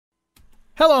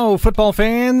Hello, football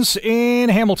fans in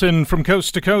Hamilton from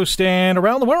coast to coast and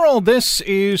around the world. This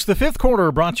is the fifth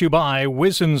quarter brought to you by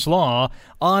Wizen's Law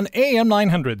on AM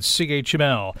 900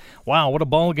 CHML. Wow, what a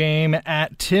ball game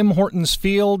at Tim Hortons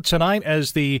Field tonight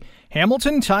as the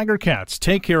Hamilton Tiger Cats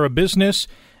take care of business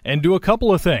and do a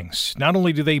couple of things. Not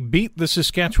only do they beat the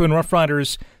Saskatchewan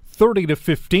Roughriders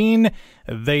 30-15,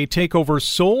 they take over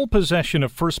sole possession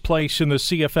of first place in the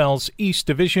CFL's East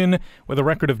Division with a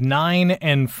record of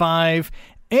 9-5,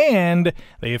 and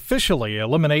they officially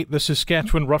eliminate the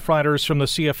Saskatchewan Roughriders from the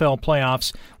CFL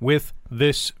playoffs with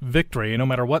this victory. No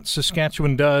matter what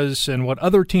Saskatchewan does and what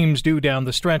other teams do down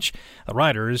the stretch, the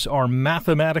Riders are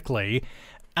mathematically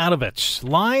out of it.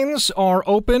 Lines are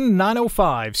open,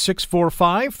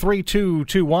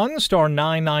 905-645-3221, star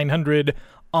 9900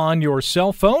 on your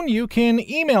cell phone. You can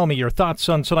email me your thoughts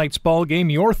on tonight's ball game,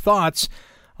 your thoughts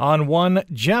on one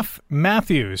Jeff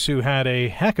Matthews, who had a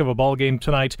heck of a ball game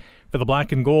tonight for the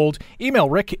Black and Gold. Email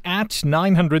Rick at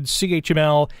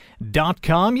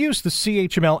 900CHML.com. Use the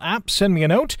CHML app, send me a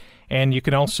note, and you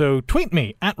can also tweet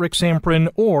me at Rick Samprin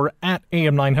or at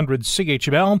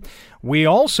AM900CHML. We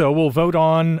also will vote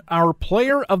on our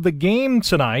player of the game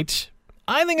tonight.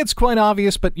 I think it's quite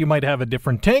obvious, but you might have a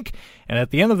different take. And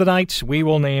at the end of the night, we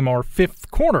will name our fifth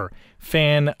quarter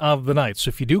fan of the night. So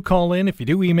if you do call in, if you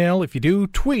do email, if you do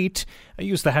tweet, I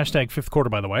use the hashtag fifth quarter,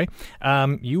 by the way,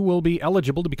 you will be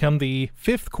eligible to become the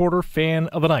fifth quarter fan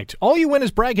of the night. All you win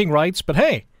is bragging rights, but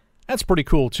hey, that's pretty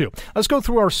cool too. Let's go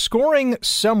through our scoring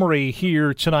summary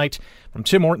here tonight from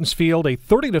Tim Hortons Field, a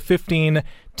 30-15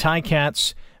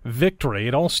 Ticats victory.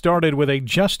 It all started with a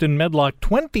Justin Medlock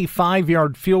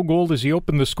 25-yard field goal as he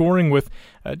opened the scoring with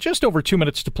just over 2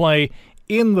 minutes to play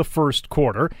in the first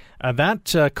quarter.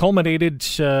 That culminated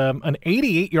an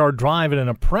 88-yard drive and an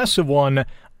impressive one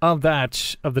of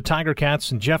the Tiger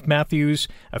Cats and Jeff Matthews,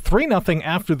 a 3-0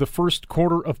 after the first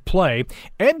quarter of play.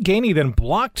 Ed Gainey then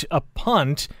blocked a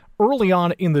punt early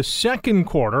on in the second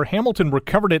quarter. Hamilton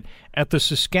recovered it at the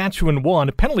Saskatchewan 1.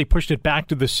 A penalty pushed it back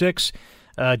to the 6.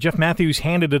 Jeff Matthews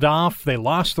handed it off. They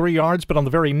lost 3 yards, but on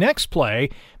the very next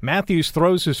play, Matthews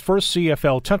throws his first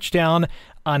CFL touchdown,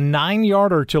 a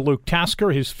 9-yarder to Luke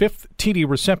Tasker, his fifth TD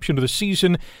reception of the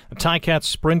season. The Ticats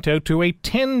sprint out to a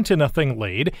 10-0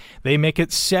 lead. They make it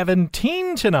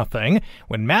 17-0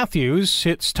 when Matthews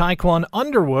hits Tyquan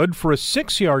Underwood for a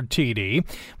 6-yard TD.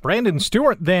 Brandon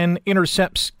Stewart then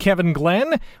intercepts Kevin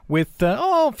Glenn with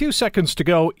a few seconds to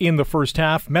go in the first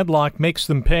half. Medlock makes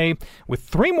them pay with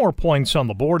 3 more points on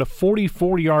the board. A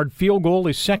 44-yard field goal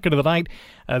is second of the night.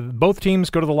 Both teams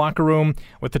go to the locker room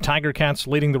with the Tiger Cats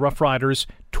leading the Rough Riders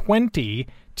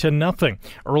 20-0.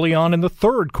 Early on in the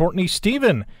third, Courtney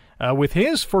Stephen with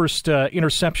his first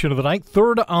interception of the night,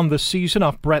 third on the season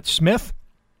off Brett Smith,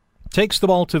 takes the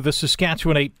ball to the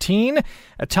Saskatchewan 18.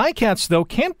 Ticats, though,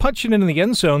 can't punch it in the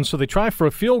end zone, so they try for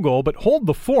a field goal, but hold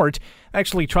the fort.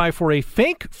 Actually try for a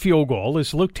fake field goal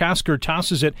as Luke Tasker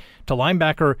tosses it to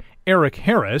linebacker Eric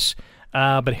Harris.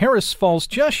 But Harris falls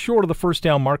just short of the first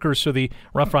down marker, so the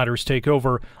Rough Riders take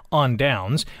over on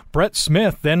downs. Brett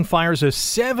Smith then fires a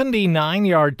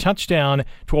 79-yard touchdown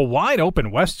to a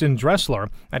wide-open Weston Dressler.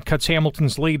 That cuts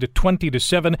Hamilton's lead to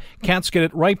 20-7. Cats get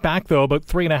it right back, though, about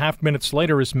 3.5 minutes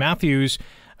later as Matthews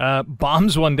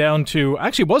bombs one down to,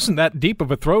 actually wasn't that deep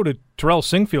of a throw to Terrell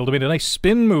Singfield. I mean, a nice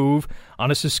spin move on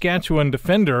a Saskatchewan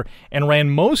defender and ran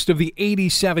most of the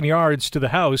 87 yards to the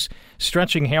house,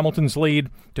 stretching Hamilton's lead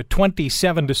to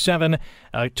 27-7.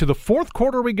 To the fourth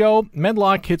quarter we go.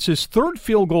 Medlock hits his third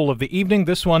field goal of the evening.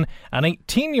 This one, an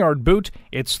 18-yard boot.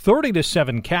 It's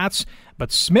 30-7 Cats. But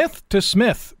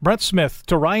Brett Smith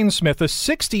to Ryan Smith, a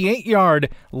 68-yard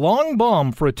long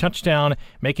bomb for a touchdown,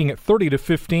 making it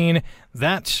 30-15.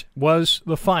 That was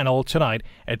the final tonight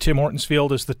at Tim Hortons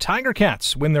Field as the Tiger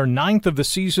Cats win their 9th of the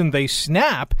season. They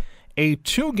snap a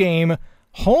 2-game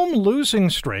home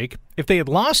losing streak. If they had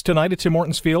lost tonight at Tim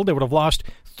Hortons Field, they would have lost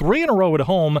 3 in a row at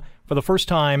home for the first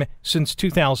time since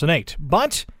 2008.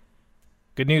 But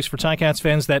good news for Ticats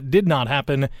fans, that did not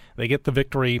happen. They get the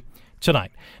victory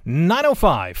tonight.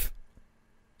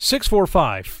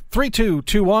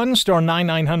 905-645-3221, star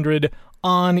 9900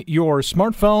 on your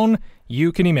smartphone.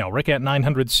 You can email Rick at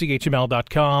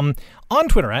 900CHML.com, on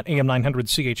Twitter at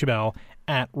AM900CHML,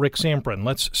 at Rick Samprin.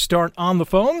 Let's start on the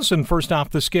phones, and first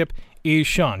off the skip is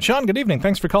Sean. Sean, good evening.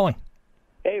 Thanks for calling.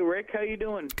 Hey, Rick. How you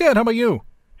doing? Good. How about you?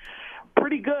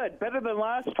 Pretty good. Better than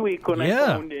last week when I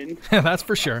phoned in. That's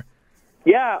for sure.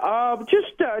 Yeah,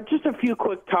 just a few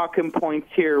quick talking points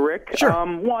here, Rick. Sure.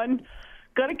 One,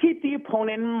 got to keep the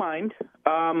opponent in mind.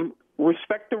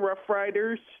 Respect the Rough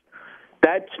Riders.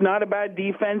 That's not a bad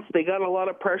defense. They got a lot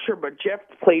of pressure, but Jeff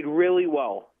played really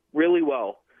well, really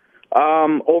well.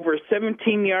 over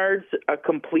 17 yards a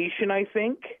completion, I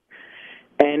think.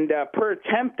 And per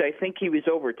attempt, I think he was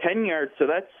over 10 yards. So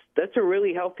that's a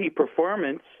really healthy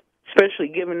performance, especially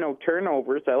given no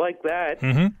turnovers. I like that.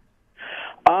 Mm-hmm.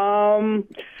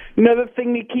 Another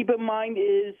thing to keep in mind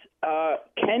is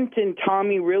Kent and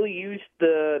Tommy really used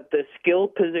the skill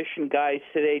position guys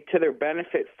today to their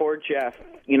benefit for Jeff.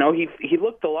 You know, he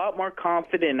looked a lot more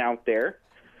confident out there.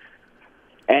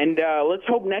 And let's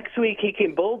hope next week he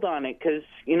can build on it because,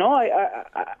 you know,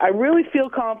 I really feel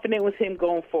confident with him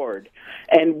going forward.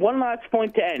 And one last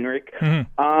point to end, Rick.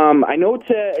 Mm-hmm. I know it's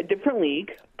a different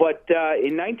league, but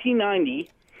in 1990,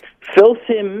 Phil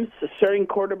Simms, the starting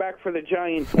quarterback for the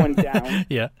Giants, went down.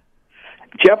 Yeah.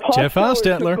 Jeff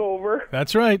Hostetler took over.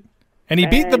 That's right. And he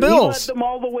beat the Bills. He led them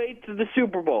all the way to the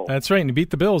Super Bowl. That's right, and he beat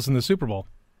the Bills in the Super Bowl.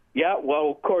 Yeah, well,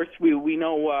 of course, we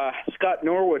know Scott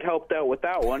Norwood helped out with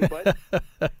that one, but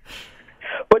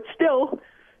but still,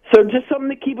 so just something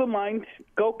to keep in mind.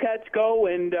 Go Cats, go,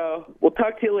 and we'll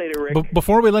talk to you later, Rick.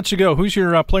 Before we let you go, who's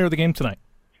your player of the game tonight?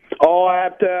 Oh, I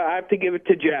have to give it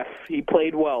to Jeff. He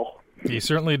played well. He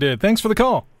certainly did. Thanks for the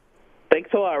call.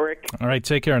 Thanks a lot, Rick. All right,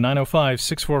 take care.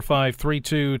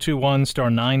 905-645-3221, star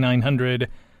 9900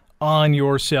 on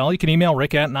your cell. You can email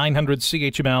Rick at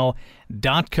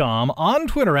 900CHML.com, on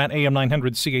Twitter at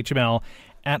AM900CHML,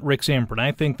 at Rick Zamperin.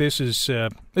 I think this is a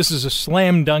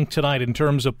slam dunk tonight in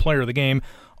terms of player of the game,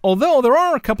 although there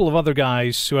are a couple of other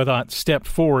guys who I thought stepped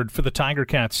forward for the Tiger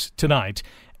Cats tonight,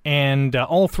 and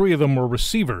all three of them were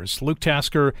receivers. Luke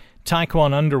Tasker,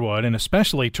 Tyquan Underwood, and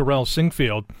especially Terrell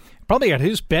Singfield, probably had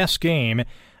his best game,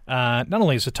 not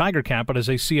only as a Tiger Cat, but as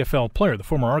a CFL player. The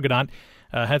former Argonaut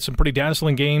had some pretty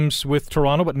dazzling games with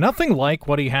Toronto, but nothing like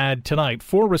what he had tonight.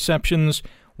 4 receptions,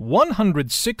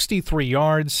 163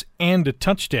 yards, and a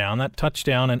touchdown. That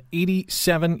touchdown, an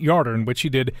 87-yarder in which he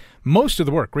did most of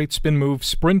the work. Great spin move,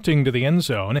 sprinting to the end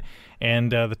zone,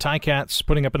 and the Ticats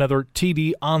putting up another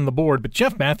TD on the board. But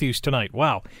Jeff Matthews tonight,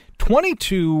 wow,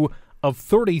 22 of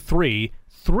 33,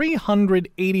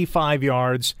 385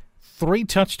 yards, 3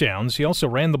 touchdowns. He also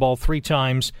ran the ball 3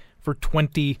 times for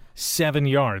 27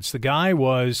 yards. The guy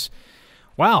was,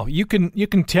 wow, you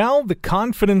can tell the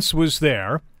confidence was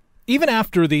there. Even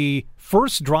after the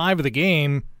first drive of the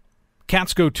game,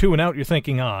 Cats go 2 and out, you're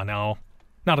thinking, no,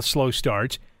 not a slow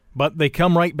start. But they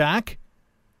come right back.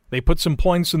 They put some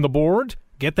points on the board,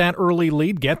 get that early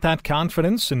lead, get that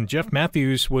confidence, and Jeff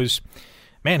Matthews was,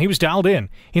 he was dialed in.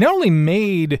 He not only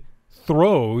made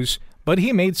throws, but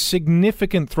he made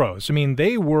significant throws. I mean,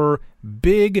 they were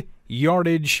big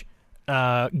yardage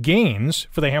gains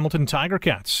for the Hamilton Tiger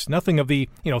Cats. Nothing of the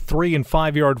 3 and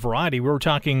 5 yard variety. We were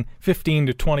talking 15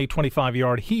 to 20, 25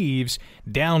 yard heaves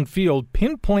downfield.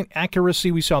 Pinpoint accuracy.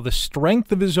 We saw the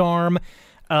strength of his arm.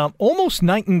 Almost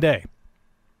night and day.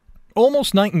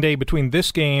 Almost night and day between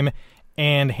this game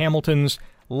and Hamilton's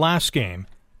last game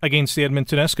against the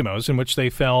Edmonton Eskimos, in which they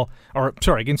fell,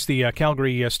 against the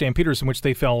Calgary Stampeders, in which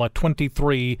they fell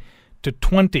 23 to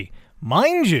 20.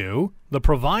 Mind you, the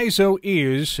proviso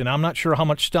is, and I'm not sure how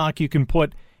much stock you can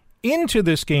put into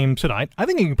this game tonight. I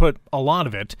think you can put a lot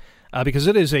of it because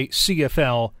it is a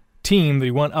CFL team that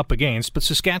he went up against, but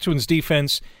Saskatchewan's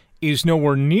defense is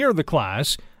nowhere near the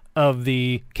class of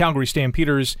the Calgary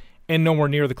Stampeders and nowhere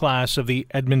near the class of the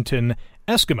Edmonton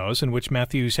Eskimos, in which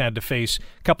Matthews had to face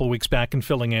a couple of weeks back and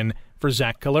filling in for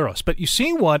Zach Caleros. But you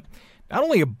see what not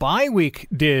only a bye week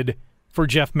did for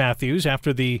Jeff Matthews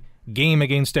after the game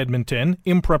against Edmonton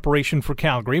in preparation for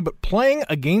Calgary, but playing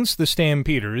against the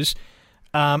Stampeders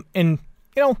and,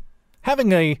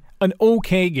 having an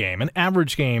okay game, an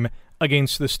average game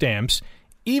against the Stamps,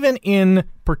 even in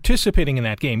participating in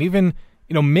that game, even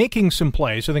making some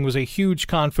plays, I think was a huge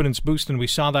confidence boost, and we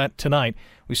saw that tonight.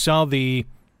 We saw the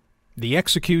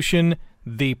execution,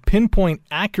 the pinpoint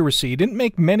accuracy. He didn't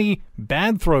make many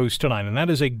bad throws tonight, and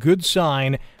that is a good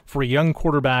sign for a young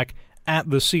quarterback at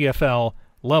the CFL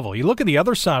level. You look at the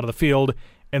other side of the field,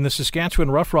 and the Saskatchewan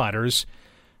Roughriders,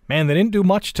 they didn't do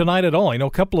much tonight at all. A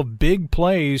couple of big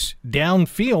plays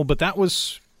downfield, but that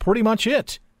was pretty much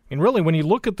it. And really, when you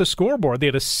look at the scoreboard, they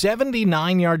had a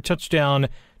 79-yard touchdown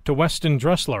to Weston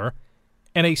Dressler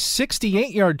and a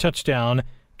 68-yard touchdown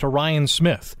to Ryan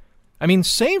Smith.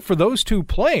 Save for those 2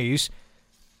 plays,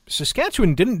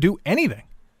 Saskatchewan didn't do anything.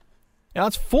 Now,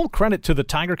 it's full credit to the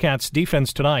Tiger Cats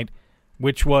defense tonight,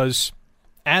 which was,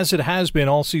 as it has been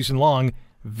all season long,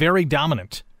 very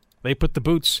dominant. They put the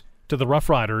boots to the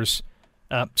Roughriders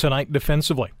tonight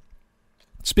defensively.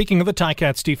 Speaking of the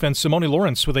Ticats defense, Simone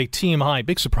Lawrence with a team-high,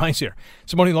 big surprise here,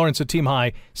 Simone Lawrence a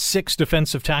team-high 6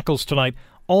 defensive tackles tonight,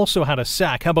 also had a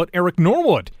sack. How about Eric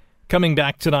Norwood coming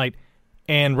back tonight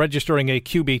and registering a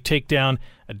QB takedown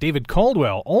David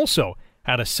Caldwell also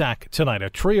had a sack tonight. A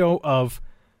trio of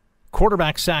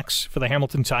quarterback sacks for the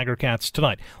Hamilton Tiger Cats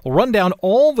tonight. We'll run down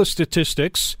all the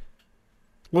statistics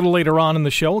a little later on in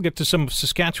the show. We'll get to some of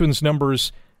Saskatchewan's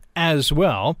numbers as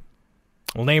well.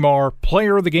 We'll name our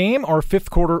player of the game, our fifth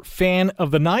quarter fan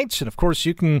of the night. And, of course,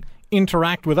 you can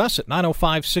interact with us at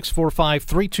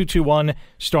 905-645-3221,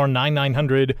 star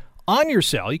 9900 on your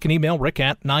cell. You can email Rick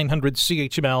at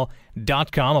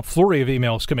 900CHML.com. A flurry of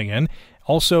emails coming in.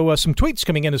 Also, some tweets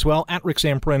coming in as well at Rick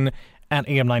Zamperin at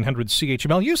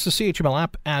AM900CHML. Use the CHML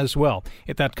app as well.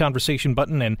 Hit that conversation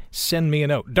button and send me a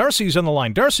note. Darcy's on the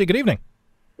line. Darcy, good evening.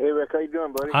 Hey, Rick. How you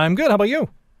doing, buddy? I'm good. How about you?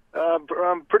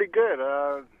 I'm pretty good.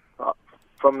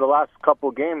 From the last couple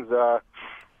of games,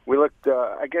 we looked,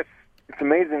 I guess it's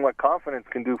amazing what confidence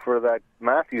can do for that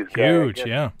Matthews guy. Huge,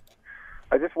 yeah.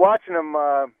 I just watching him,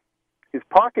 his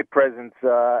pocket presence,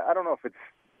 I don't know if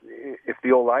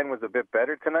the old line was a bit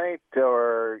better tonight,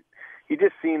 or he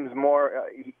just seems more,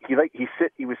 he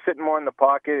was sitting more in the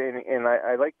pocket, and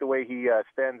I like the way he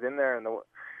stands in there, and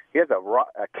he has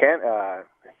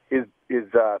his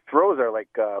throws are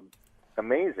like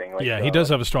amazing. Like, yeah, he does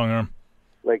have a strong arm.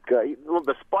 Like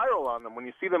the spiral on them, when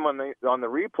you see them on the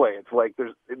replay, it's like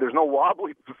there's no wobble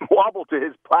to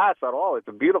his pass at all. It's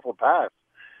a beautiful pass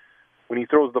when he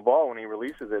throws the ball, when he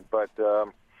releases it. But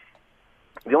the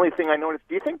only thing I noticed,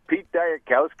 do you think Pete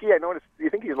Diakowski? Do you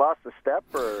think he's lost a step?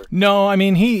 Or no? I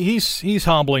mean, he's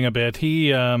hobbling a bit.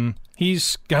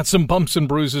 He's got some bumps and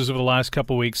bruises over the last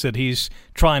couple of weeks that he's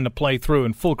trying to play through.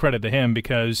 And full credit to him,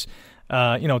 because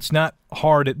it's not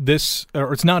hard at this,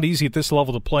 or it's not easy at this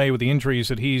level to play with the injuries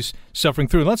that he's suffering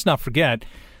through. Let's not forget,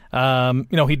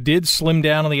 he did slim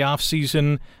down in the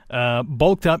offseason,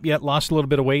 bulked up, yet lost a little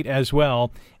bit of weight as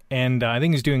well. And I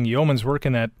think he's doing yeoman's work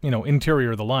in that,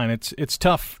 interior of the line. It's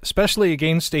tough, especially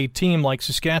against a team like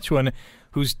Saskatchewan,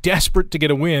 who's desperate to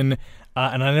get a win.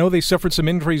 And I know they suffered some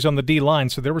injuries on the D-line,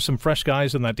 so there were some fresh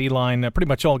guys on that D-line pretty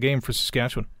much all game for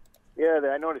Saskatchewan. Yeah,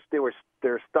 I noticed they were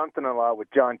stunting a lot with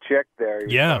John Chick there.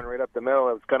 He was coming right up the middle.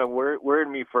 It was kind of worried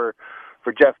me for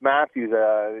Jeff Matthews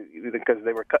because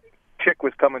Chick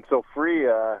was coming so free.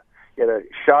 He had a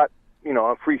shot,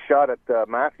 a free shot at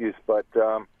Matthews, but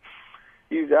I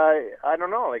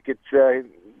don't know. Like it's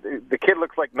the kid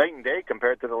looks like night and day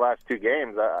compared to the last two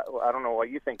games. I don't know what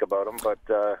you think about him, but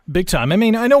big time. I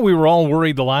mean, I know we were all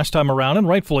worried the last time around, and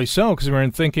rightfully so, because we were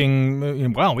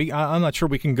thinking, wow, I'm not sure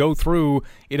we can go through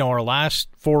our last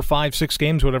 4, 5, 6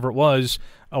 games, whatever it was,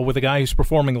 with a guy who's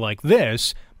performing like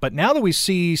this. But now that we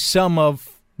see some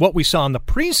of what we saw in the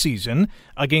preseason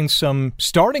against some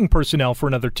starting personnel for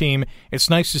another team, it's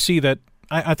nice to see that.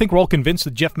 I think we're all convinced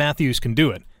that Jeff Matthews can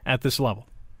do it at this level.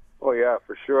 Oh, yeah,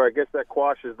 for sure. I guess that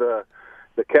quashes the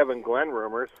Kevin Glenn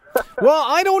rumors. Well,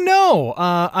 I don't know.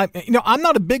 I'm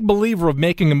not a big believer of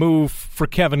making a move for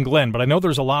Kevin Glenn, but I know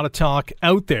there's a lot of talk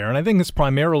out there, and I think it's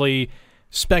primarily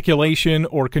speculation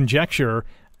or conjecture.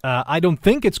 I don't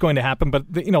think it's going to happen, but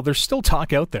there's still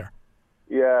talk out there.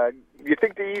 Yeah. You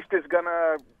think the East is going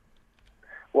to...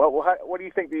 Well, what do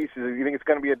you think the East is? You think it's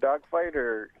going to be a dogfight,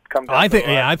 or come down?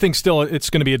 I think still it's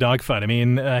going to be a dogfight. I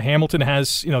mean, Hamilton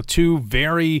has 2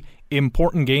 very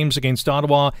important games against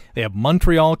Ottawa. They have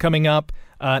Montreal coming up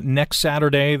next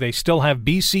Saturday. They still have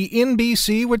BC in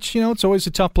BC, which it's always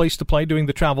a tough place to play doing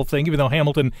the travel thing. Even though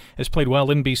Hamilton has played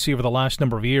well in BC over the last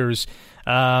number of years,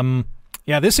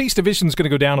 this East Division is going to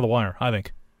go down to the wire, I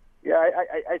think. Yeah,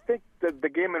 I think the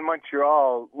game in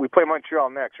Montreal. We play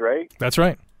Montreal next, right? That's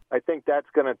right. I think that's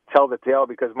going to tell the tale,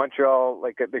 because Montreal,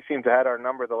 they seem to have had our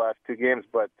number the last 2 games,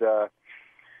 but I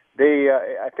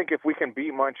think if we can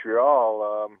beat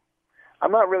Montreal,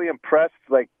 I'm not really impressed.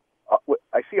 Like,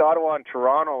 I see Ottawa and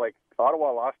Toronto. Like,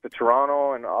 Ottawa lost to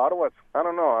Toronto, and Ottawa, I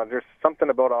don't know. There's something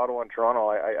about Ottawa and Toronto.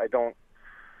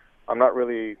 I'm not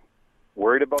really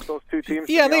worried about those 2 teams.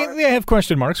 Yeah, they have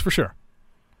question marks for sure.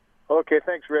 Okay,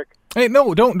 thanks, Rick. Hey,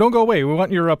 no, don't go away. We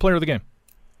want your player of the game.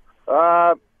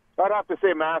 I'd have to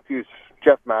say Matthews,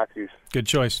 Jeff Matthews. Good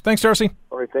choice. Thanks, Darcy.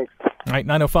 All right, thanks. All right,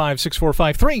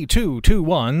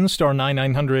 905-645-3221, star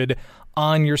 9900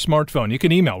 on your smartphone. You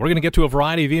can email. We're going to get to a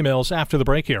variety of emails after the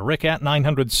break here. Rick at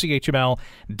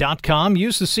 900CHML.com.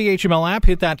 Use the CHML app,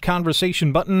 hit that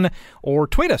conversation button, or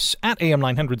tweet us at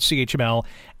AM900CHML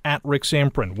at Rick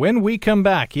Zamperin. When we come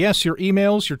back, yes, your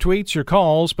emails, your tweets, your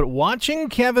calls, but watching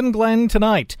Kevin Glenn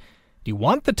tonight, do you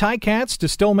want the Ticats to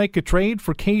still make a trade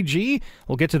for KG?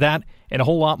 We'll get to that and a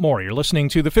whole lot more. You're listening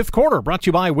to The Fifth Quarter, brought to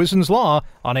you by Wizen's Law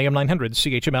on AM 900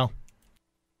 CHML.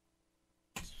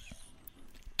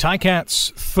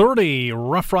 Ticats 30,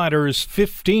 Rough Riders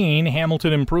 15.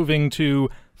 Hamilton improving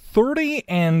to 30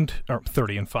 and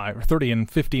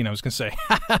 15, I was going to say.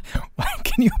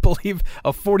 Can you believe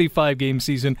a 45-game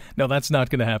season? No, that's not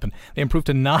going to happen. They improved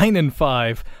to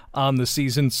 9-5 on the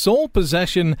season. Sole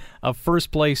possession of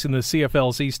first place in the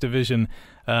CFL's East Division.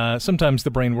 Sometimes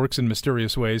the brain works in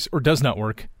mysterious ways, or does not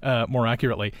work, more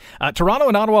accurately. Toronto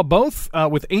and Ottawa both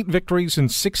with 8 victories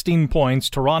and 16 points.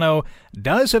 Toronto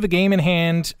does have a game in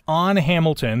hand on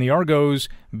Hamilton. The Argos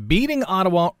beating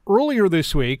Ottawa earlier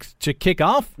this week to kick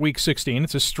off Week 16.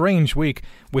 It's a strange week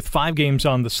with 5 games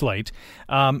on the slate.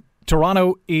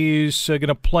 Toronto is going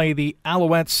to play the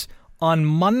Alouettes on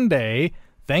Monday,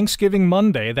 Thanksgiving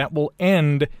Monday. That will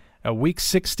end Week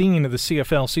 16 of the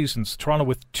CFL season. So Toronto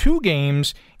with 2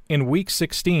 games in Week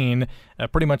 16,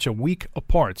 pretty much a week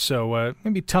apart. So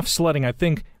maybe tough sledding, I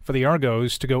think, for the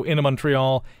Argos to go into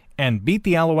Montreal and beat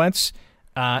the Alouettes.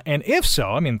 And if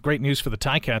so, great news for the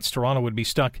Ticats. Toronto would be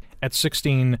stuck at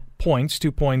 16 points,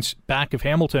 2 points back of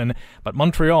Hamilton. But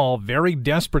Montreal, very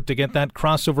desperate to get that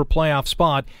crossover playoff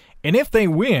spot. And if they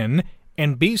win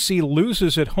and BC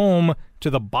loses at home to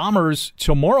the Bombers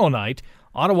tomorrow night,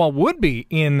 Ottawa would be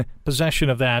in possession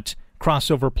of that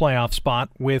crossover playoff spot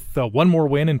with 1 more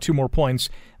win and 2 more points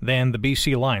than the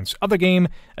BC Lions. Other game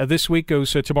this week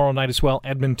goes tomorrow night as well.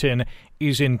 Edmonton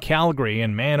is in Calgary,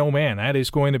 and man, oh man, that is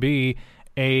going to be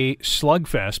a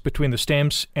slugfest between the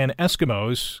Stamps and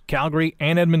Eskimos. Calgary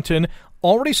and Edmonton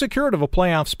already secured of a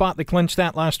playoff spot. They clinched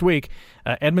that last week.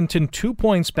 Edmonton 2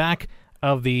 points back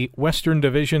of the Western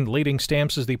Division, leading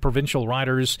Stamps as the provincial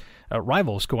rivals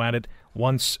go at it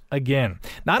once again.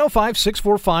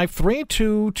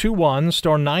 905-645-3221,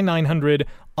 star 9900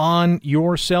 on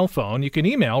your cell phone. You can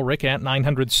email Rick at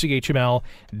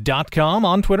 900CHML.com,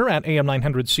 on Twitter at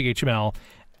AM900CHML,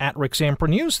 at Rick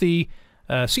Samprin. Use the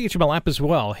CHML app as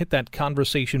well. Hit that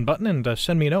conversation button and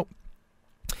send me a note.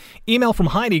 Email from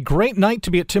Heidi. Great night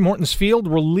to be at Tim Hortons Field.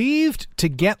 Relieved to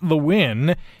get the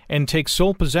win and take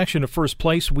sole possession of first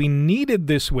place. We needed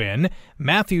this win.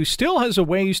 Matthews still has a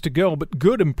ways to go, but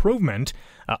good improvement.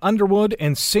 Underwood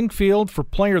and Sinkfield for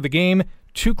player of the game.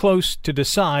 Too close to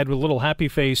decide with a little happy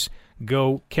face.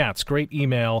 Go Cats. Great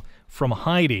email from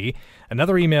Heidi.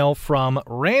 Another email from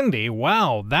Randy.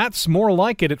 Wow, that's more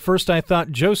like it. At first I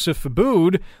thought Joseph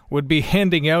Aboud would be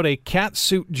handing out a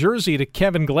catsuit jersey to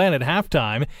Kevin Glenn at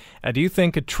halftime. Do you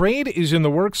think a trade is in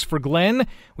the works for Glenn?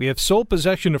 We have sole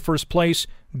possession of first place.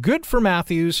 Good for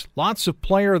Matthews. Lots of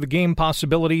player of the game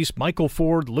possibilities. Michael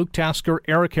Ford, Luke Tasker,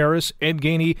 Eric Harris, Ed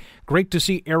Gainey. Great to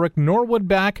see Eric Norwood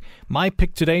back. My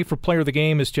pick today for player of the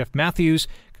game is Jeff Matthews.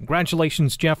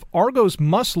 Congratulations, Jeff. Argos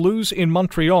must lose in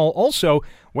Montreal. Also,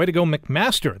 way to go,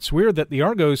 McMaster. It's weird that the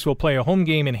Argos will play a home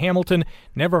game in Hamilton.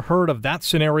 Never heard of that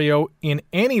scenario in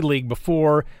any league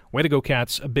before. Way to go,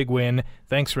 Cats. A big win.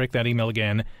 Thanks, Rick. That email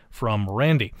again from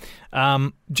Randy.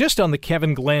 Just on the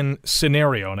Kevin Glenn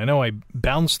scenario, and I know I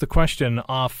bounced the question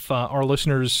off our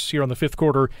listeners here on the fifth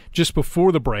quarter just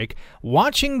before the break.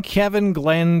 Watching Kevin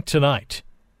Glenn tonight,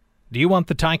 do you want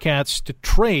the Ticats to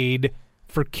trade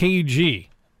for KG?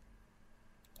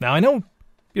 Now, I know,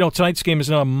 tonight's game is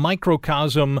not a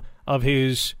microcosm of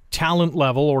his talent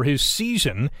level or his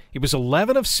season. He was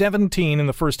 11 of 17 in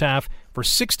the first half for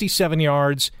 67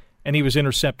 yards, and he was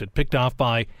intercepted, picked off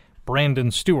by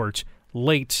Brandon Stewart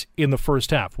late in the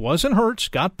first half. Wasn't hurt,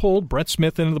 got pulled, Brett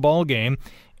Smith into the ball game,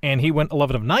 and he went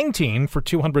 11 of 19 for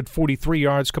 243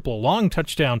 yards, a couple of long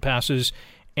touchdown passes,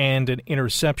 and an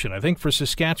interception. I think for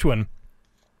Saskatchewan,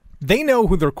 they know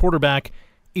who their quarterback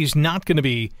is not going to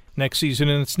be next season,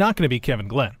 and it's not going to be Kevin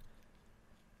Glenn.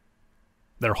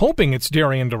 They're hoping it's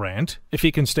Darian Durant, if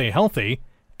he can stay healthy,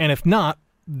 and if not,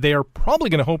 they're probably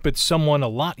going to hope it's someone a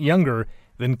lot younger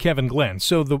than Kevin Glenn.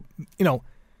 So,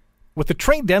 with the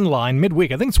trade deadline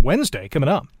midweek, I think it's Wednesday coming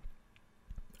up,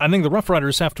 I think the Rough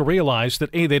Riders have to realize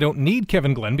that, A, they don't need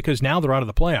Kevin Glenn because now they're out of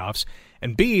the playoffs,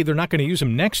 and B, they're not going to use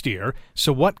him next year,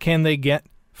 so what can they get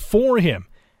for him?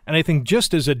 And I think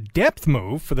just as a depth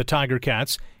move for the Tiger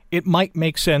Cats, it might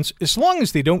make sense as long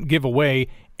as they don't give away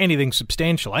anything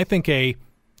substantial. I think a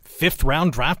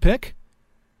 5th-round draft pick,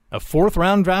 a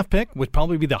 4th-round draft pick would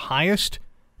probably be the highest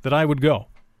that I would go.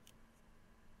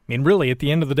 Really, at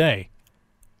the end of the day,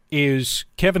 is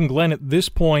Kevin Glenn at this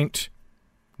point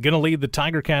going to lead the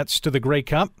Tiger Cats to the Grey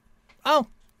Cup? Oh,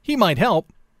 he might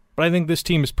help, but I think this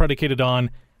team is predicated on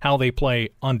how they play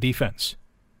on defense.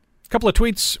 A couple of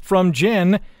tweets from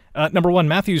Jen. Number one,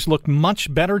 Matthews looked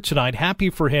much better tonight. Happy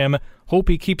for him. Hope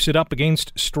he keeps it up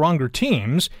against stronger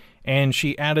teams. And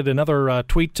she added another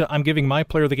tweet to, I'm giving my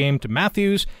player of the game to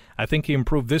Matthews. I think he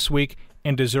improved this week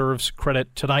and deserves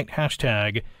credit tonight.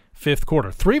 Hashtag fifth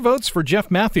quarter. 3 votes for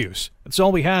Jeff Matthews. That's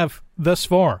all we have thus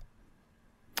far.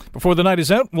 Before the night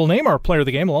is out, we'll name our player of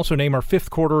the game. We'll also name our fifth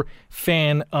quarter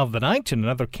fan of the night. And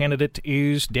another candidate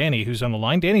is Danny, who's on the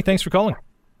line. Danny, thanks for calling.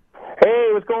 Hey,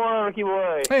 what's going on, Ricky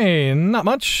boy? Hey, not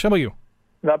much. How about you?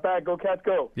 Not bad. Go Cats,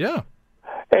 go. Yeah.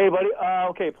 Hey, buddy.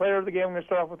 Okay, player of the game. I'm going to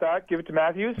start off with that. Give it to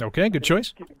Matthews. Okay, good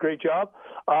choice. Great job.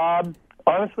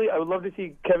 Honestly, I would love to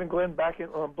see Kevin Glenn back in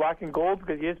black and gold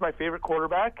because he is my favorite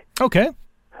quarterback. Okay.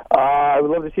 I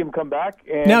would love to see him come back.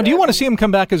 And, now, do you want to see him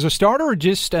come back as a starter or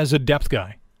just as a depth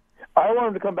guy? I want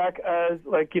him to come back as,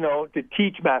 to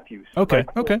teach Matthews. Okay,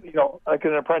 okay. Like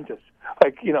an apprentice.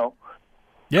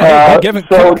 Yeah,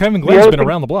 Kevin Glenn's been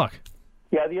around the block.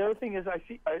 Yeah, the other thing is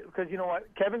because you know what?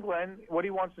 Kevin Glenn, what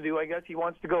he wants to do, I guess he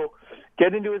wants to go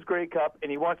get into his Grey Cup,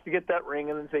 and he wants to get that ring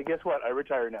and then say, guess what? I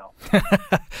retire now. Well,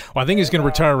 I think he's going to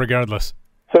retire regardless,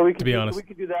 so we to be honest. We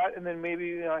could do that, and then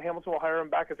maybe Hamilton will hire him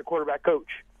back as a quarterback coach,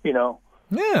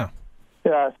 Yeah.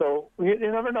 Yeah, so you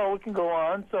never know. We can go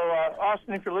on. So,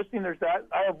 Austin, if you're listening, there's that.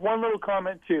 I have one little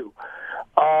comment, too.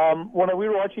 When we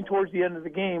were watching towards the end of the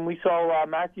game, we saw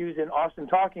Matthews and Austin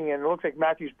talking, and it looks like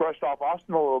Matthews brushed off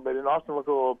Austin a little bit, and Austin looked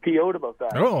a little PO'd about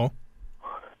that. Oh.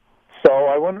 So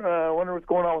I wonder what's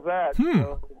going on with that.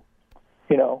 So,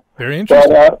 very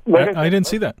interesting. I didn't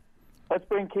see that. Let's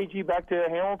bring KG back to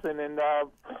Hamilton, and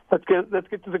let's get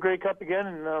to the Grey Cup again,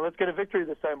 and let's get a victory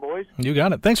this time, boys. You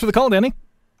got it. Thanks for the call, Danny.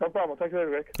 No problem. Thanks later,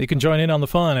 Rick. You can join in on the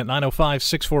fun at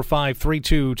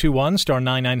 905-645-3221, star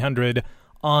 9900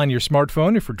 on your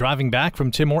smartphone if you're driving back from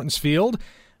Tim Hortons Field.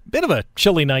 Bit of a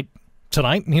chilly night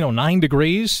tonight, 9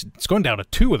 degrees. It's going down to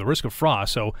 2 with a risk of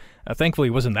frost, so thankfully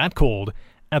it wasn't that cold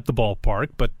at the ballpark,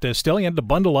 but still you had to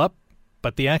bundle up.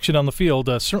 But the action on the field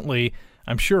certainly,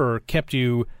 I'm sure, kept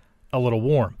you a little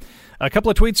warm. A couple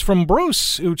of tweets from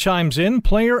Bruce, who chimes in.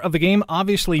 Player of the game,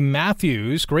 obviously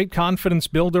Matthews. Great confidence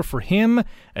builder for him.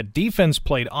 A defense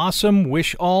played awesome.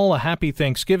 Wish all a happy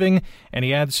Thanksgiving. And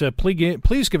he adds,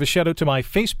 please give a shout-out to my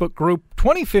Facebook group,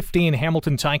 2015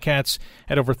 Hamilton Ticats,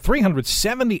 had over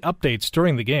 370 updates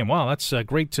during the game. Wow, that's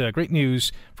great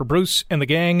news for Bruce and the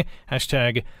gang.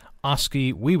 Hashtag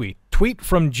OskiWeeWee. Tweet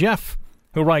from Jeff,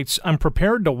 who writes, I'm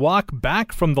prepared to walk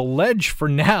back from the ledge for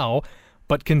now,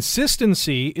 but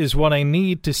consistency is what I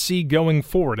need to see going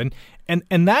forward.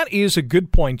 And that is a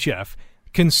good point, Jeff.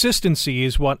 Consistency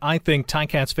is what I think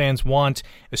Ticats fans want,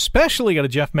 especially out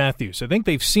of Jeff Matthews. I think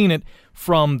they've seen it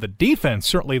from the defense,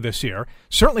 certainly this year,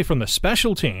 certainly from the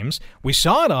special teams. We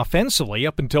saw it offensively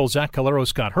up until Zach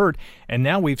Caleros got hurt, and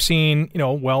now we've seen,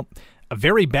 a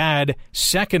very bad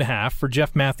second half for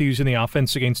Jeff Matthews in the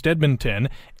offense against Edmonton,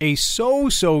 a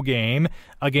so-so game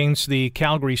against the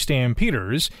Calgary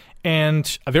Stampeders,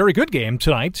 and a very good game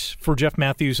tonight for Jeff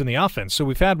Matthews in the offense. So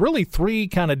we've had really 3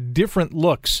 kind of different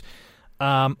looks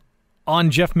on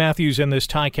Jeff Matthews and this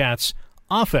Ticats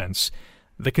offense.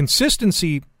 The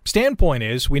consistency standpoint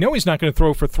is we know he's not going to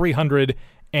throw for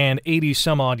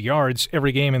 380-some-odd yards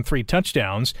every game and 3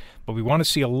 touchdowns, but we want to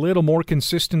see a little more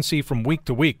consistency from week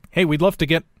to week. Hey, we'd love to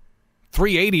get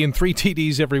 380 and 3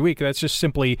 TDs every week. That's just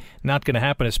simply not going to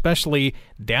happen, especially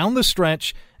down the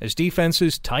stretch as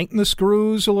defenses tighten the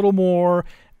screws a little more,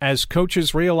 as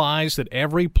coaches realize that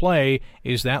every play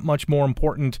is that much more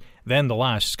important than the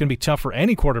last. It's going to be tough for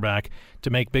any quarterback to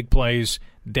make big plays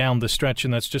down the stretch,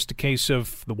 and that's just a case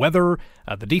of the weather,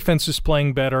 the defense is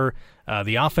playing better,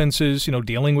 the offenses,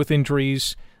 dealing with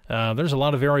injuries. There's a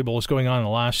lot of variables going on in the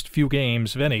last few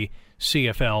games of any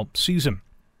CFL season.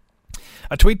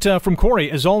 A tweet from Corey.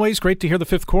 As always, great to hear the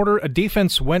fifth quarter. A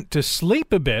defense went to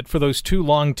sleep a bit for those 2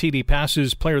 long TD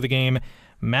passes. Player of the game,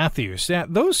 Matthews. Yeah,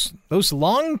 those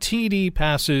long TD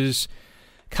passes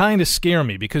kind of scare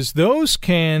me because those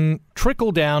can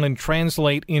trickle down and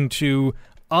translate into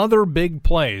other big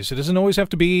plays. It doesn't always have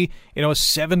to be, a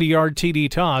 70-yard TD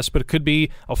toss, but it could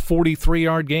be a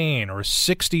 43-yard gain or a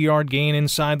 60-yard gain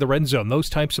inside the red zone. Those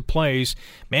types of plays,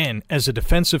 man, as a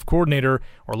defensive coordinator,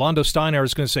 Orlando Steinauer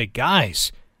is going to say,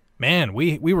 guys, man,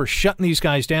 we were shutting these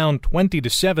guys down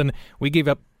 20-7. We gave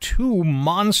up 2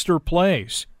 monster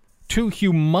plays, 2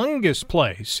 humongous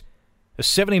plays, a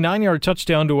 79-yard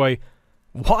touchdown to a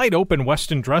wide-open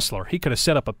Weston Dressler. He could have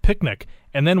set up a picnic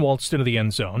and then waltzed into the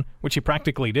end zone, which he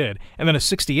practically did, and then a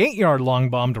 68-yard long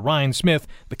bomb to Ryan Smith.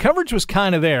 The coverage was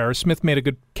kind of there. Smith made a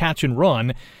good catch and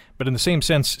run, but in the same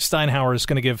sense, Steinauer is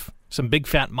going to give some big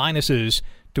fat minuses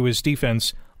to his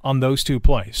defense on those 2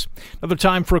 plays. Another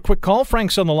time for a quick call.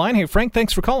 Frank's on the line. Hey, Frank,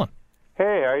 thanks for calling.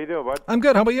 Hey, how you doing, bud? I'm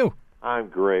good. How about you? I'm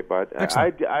great, bud.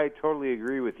 Excellent. I totally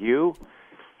agree with you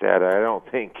that I don't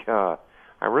think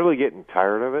I'm really getting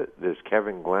tired of it, this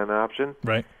Kevin Glenn option.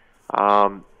 Right.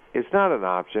 It's not an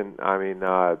option. I mean,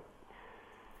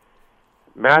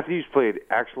 Matthews played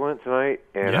excellent tonight,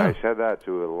 and Yeah. I said that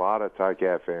to a lot of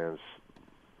Ticat fans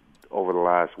over the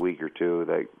last week or two.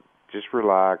 Like, just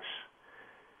relax,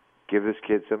 give this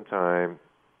kid some time.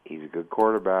 He's a good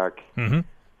quarterback. Mm-hmm.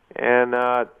 And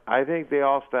I think they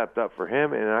all stepped up for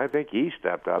him, and I think he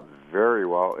stepped up very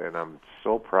well, and I'm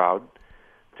so proud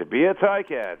to be a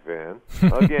Ticat fan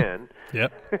again.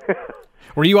 Yep.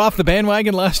 Were you off the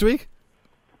bandwagon last week?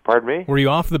 Pardon me? Were you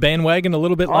off the bandwagon a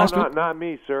little bit last week? Not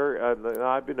me, sir.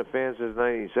 I've been a fan since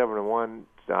 1971,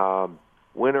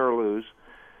 win or lose,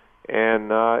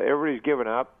 and everybody's given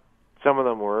up. Some of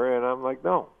them were, and I'm like,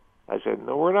 no. I said,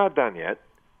 no, we're not done yet.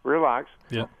 Relax.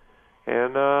 Yeah.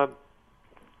 And I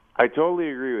totally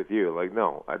agree with you. Like,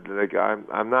 no,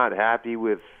 I'm not happy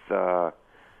with the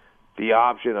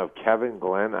option of Kevin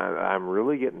Glenn. I'm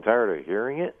really getting tired of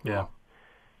hearing it. Yeah.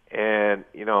 And,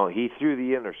 you know, he threw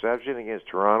the interception against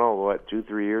Toronto,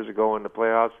 2-3 years ago in the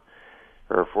playoffs,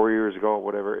 or 4 years ago,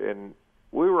 whatever. And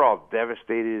we were all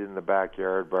devastated in the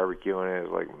backyard barbecuing, and it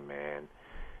was like, man.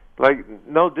 Like,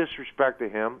 no disrespect to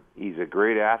him. He's a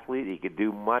great athlete. He could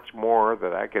do much more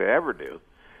than I could ever do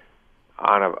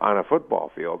on a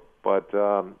football field. But,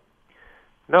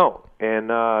 no. And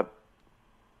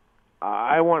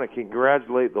I want to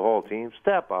congratulate the whole team.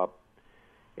 Step up.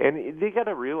 And they got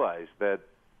to realize that,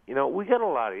 you know, we got a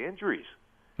lot of injuries.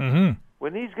 Mm-hmm.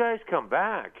 When these guys come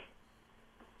back,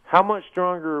 how much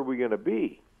stronger are we going to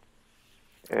be?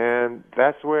 And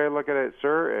that's the way I look at it,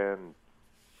 sir. And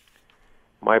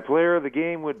my player of the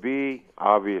game would be,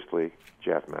 obviously,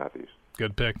 Jeff Matthews.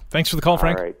 Good pick. Thanks for the call,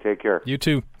 Frank. All right, take care. You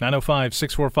too.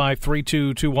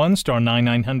 905-645-3221, star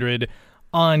 9900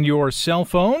 on your cell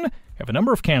phone. We have a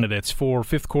number of candidates for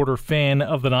fifth quarter fan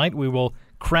of the night. We will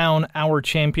crown our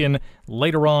champion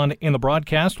later on in the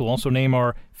broadcast. We'll also name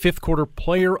our fifth quarter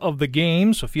player of the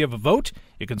game. So if you have a vote,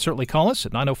 you can certainly call us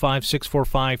at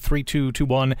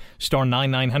 905-645-3221, star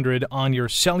 9900 on your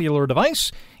cellular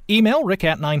device. Email rick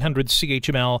at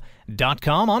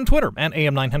 900chml.com. On Twitter at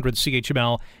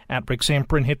AM900CHML, at Rick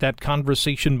Samprin. Hit that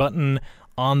conversation button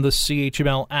on the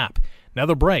CHML app.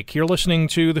 Another break. You're listening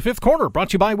to The Fifth Quarter, brought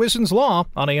to you by Wisden's Law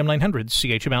on AM900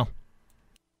 CHML.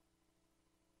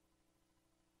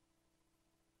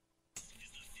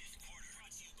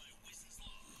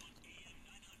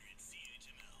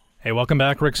 Hey, welcome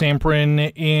back. Rick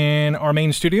Samprin in our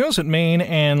main studios at Main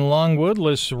and Longwood.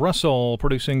 Liz Russell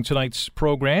producing tonight's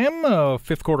program.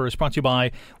 Fifth Quarter is brought to you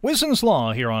by Wisden's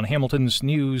Law here on Hamilton's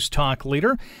News Talk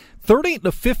Leader.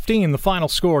 30-15, the final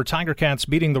score. Tiger Cats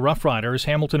beating the Rough Riders.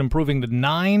 Hamilton improving to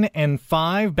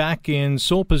 9-5, back in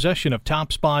sole possession of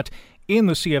top spot in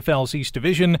the CFL's East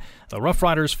Division. The Rough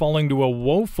Riders falling to a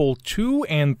woeful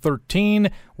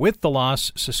 2-13. With the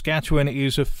loss, Saskatchewan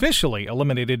is officially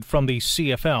eliminated from the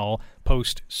CFL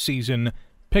postseason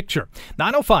picture.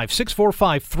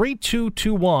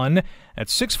 905-645-3221.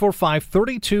 That's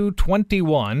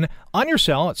 645-3221. On your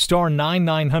cell at star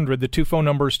 9900, the two phone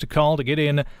numbers to call to get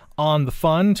in on the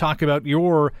fun. Talk about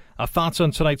your thoughts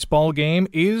on tonight's ball game.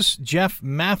 Is Jeff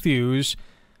Matthews...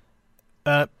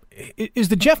 Is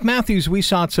the Jeff Matthews we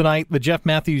saw tonight the Jeff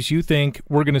Matthews you think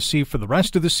we're going to see for the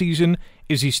rest of the season?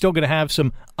 Is he still going to have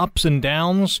some ups and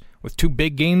downs with two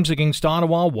big games against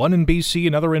Ottawa, one in BC,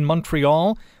 another in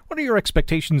Montreal? What are your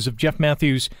expectations of Jeff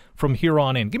Matthews from here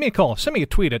on in? Give me a call. Send me a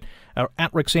tweet at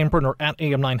Rick Samprin or at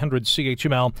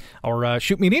AM900CHML, or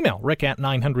shoot me an email, rick at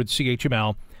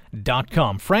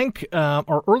 900CHML.com. Frank,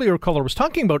 our earlier caller, was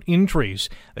talking about injuries.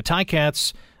 The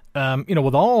Ticats...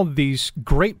 with all of these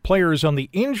great players on the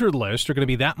injured list, are going to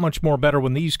be that much more better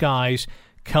when these guys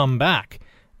come back.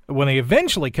 When they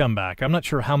eventually come back, I'm not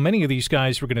sure how many of these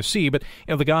guys we're going to see, but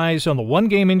the guys on the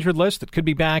one-game injured list that could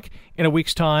be back in a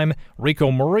week's time, Rico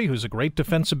Murray, who's a great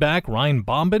defensive back, Ryan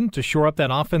Bombin to shore up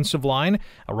that offensive line,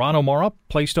 Aran O'Mara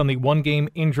placed on the one-game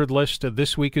injured list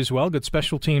this week as well, good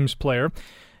special teams player.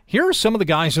 Here are some of the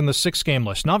guys in the six-game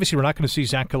list. And obviously, we're not going to see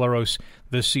Zach Caleros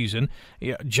this season.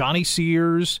 Johnny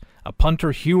Sears, a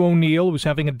punter, Hugh O'Neill, who's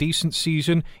having a decent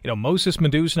season. Moses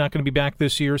Madou's not going to be back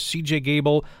this year. CJ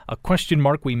Gable, a question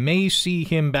mark. We may see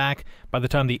him back by the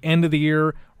time the end of the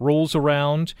year rolls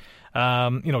around.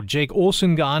 Jake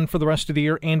Olson gone for the rest of the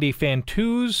year. Andy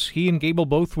Fantuz, he and Gable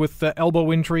both with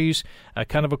elbow injuries,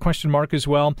 kind of a question mark as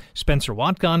well. Spencer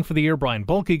Watt gone for the year. Brian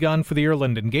Bulkey gone for the year.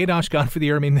 Lyndon Gaydosh gone for the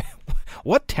year. I mean,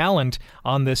 what talent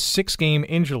on this six-game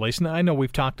injury list. And I know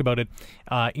we've talked about it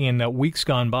in weeks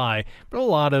gone by, but a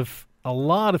lot of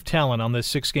talent on this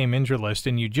six-game injury list,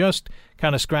 and you just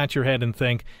kind of scratch your head and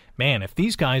think, man, if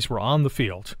these guys were on the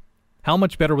field, how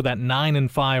much better would that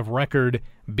 9-5 record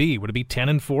be? Would it be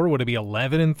 10-4? Would it be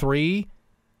 11-3?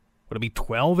 Would it be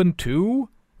 12-2?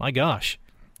 My gosh.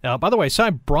 By the way, I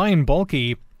saw Brian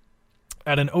Bulke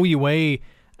at an OUA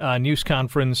news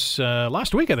conference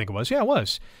last week, I think it was. Yeah, it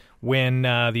was. When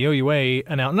the OUA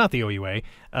announced, not the OUA,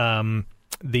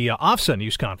 the OFSA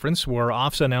news conference, where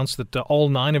OFSA announced that all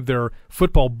 9 of their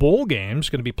football bowl games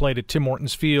are going to be played at Tim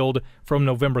Hortons Field from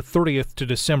November 30th to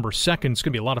December 2nd. It's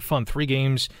going to be a lot of fun. 3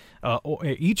 games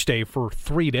each day for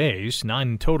 3 days, 9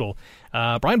 in total.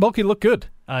 Brian Bulke looked good.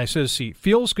 He says he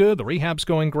feels good. The rehab's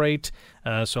going great.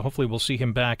 So hopefully we'll see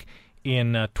him back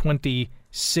in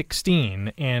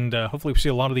 2016. And hopefully we'll see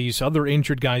a lot of these other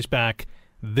injured guys back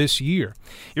this year.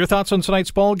 Your thoughts on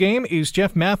tonight's ball game? Is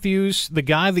Jeff Matthews the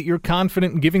guy that you're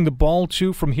confident in giving the ball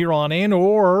to from here on in,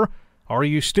 or are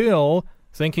you still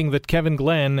thinking that Kevin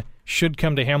Glenn should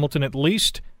come to Hamilton at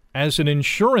least as an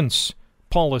insurance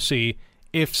policy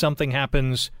if something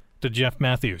happens to Jeff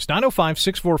Matthews?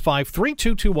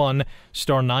 905-645-3221,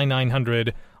 star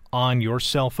 9900 on your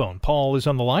cell phone. Paul is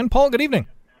on the line. Paul, good evening.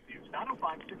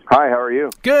 Hi, how are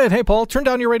you? Good. Hey, Paul, turn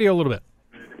down your radio a little bit.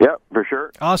 Yep, for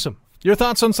sure. Awesome. Your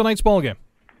thoughts on tonight's ball game?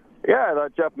 Yeah, I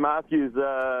thought Jeff Matthews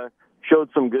showed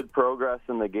some good progress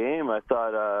in the game. I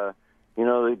thought,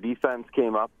 the defense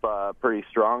came up pretty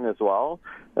strong as well.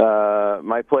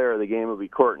 My player of the game will be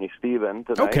Courtney Stephen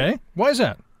tonight. Okay. Why is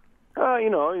that? He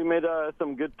made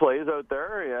some good plays out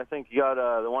there. I think he got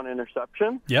the one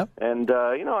interception. Yep. And,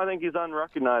 I think he's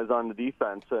unrecognized on the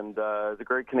defense. And he's a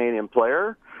great Canadian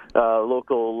player,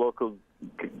 local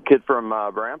kid from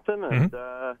Brampton. And,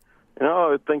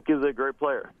 I think he's a great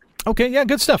player. Okay, yeah,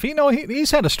 good stuff.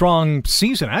 He's had a strong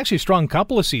season, actually a strong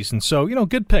couple of seasons. So,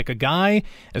 good pick. A guy,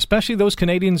 especially those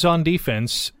Canadians on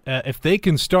defense, if they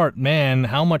can start, man,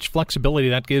 how much flexibility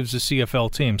that gives the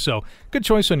CFL team. So, good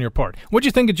choice on your part. What'd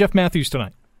you think of Jeff Matthews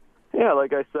tonight? Yeah,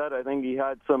 like I said, I think he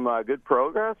had some good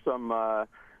progress, some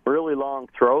really long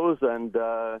throws, and,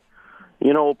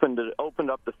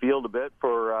 opened up the field a bit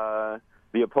for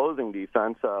the opposing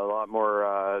defense. A lot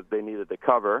more they needed to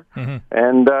cover. Mm-hmm.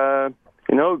 And,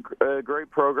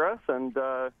 great progress, and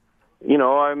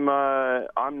I'm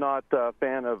not a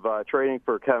fan of trading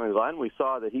for Kevin Glenn. We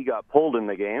saw that he got pulled in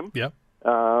the game. Yep.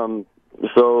 So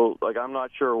I'm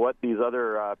not sure what these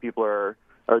other people are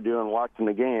doing watching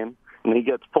the game, and he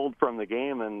gets pulled from the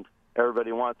game, and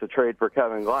everybody wants to trade for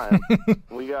Kevin Glenn.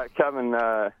 We got Kevin.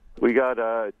 We got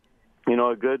a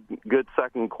good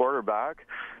second quarterback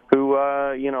who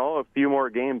a few more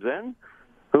games in,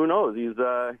 who knows? He's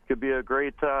could be a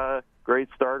great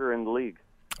starter in the league.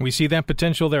 We see that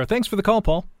potential there. Thanks for the call,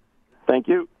 Paul. Thank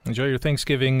you. Enjoy your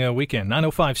Thanksgiving weekend.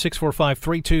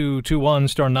 905-645-3221,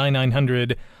 star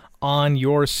 9900 on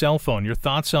your cell phone. Your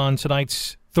thoughts on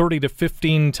tonight's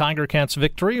 30-15 Tiger Cats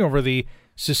victory over the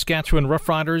Saskatchewan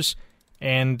Roughriders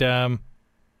and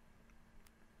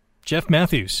Jeff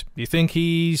Matthews. Do you think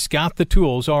he's got the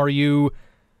tools? Are you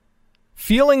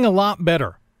feeling a lot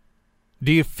better?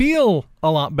 Do you feel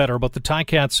a lot better about the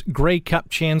Ticats' Grey Cup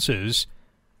chances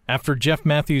after Jeff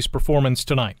Matthews' performance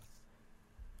tonight?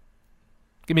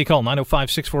 Give me a call,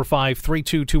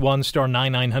 905-645-3221, star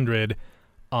 9900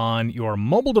 on your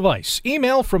mobile device.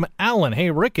 Email from Alan.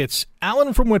 Hey, Rick, it's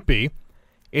Alan from Whitby.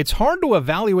 It's hard to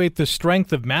evaluate the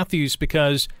strength of Matthews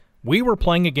because we were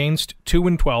playing against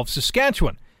 2-12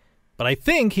 Saskatchewan. But I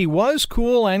think he was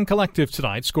cool and collective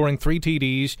tonight, scoring 3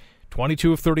 TDs,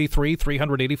 22 of 33,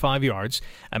 385 yards.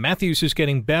 Matthews is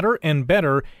getting better and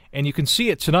better, and you can see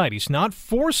it tonight. He's not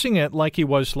forcing it like he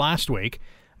was last week.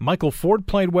 Michael Ford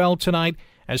played well tonight.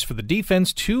 As for the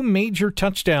defense, 2 major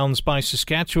touchdowns by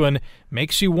Saskatchewan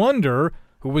makes you wonder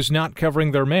who was not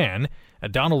covering their man.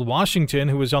 Donald Washington,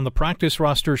 who is on the practice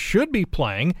roster, should be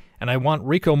playing, and I want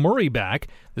Rico Murray back.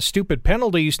 The stupid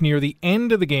penalties near the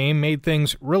end of the game made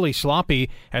things really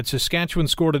sloppy. Had Saskatchewan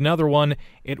scored another one,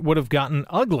 it would have gotten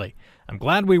ugly. I'm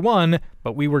glad we won,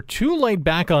 but we were too laid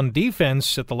back on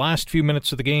defense at the last few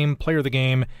minutes of the game. Player of the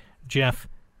game, Jeff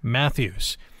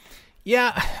Matthews.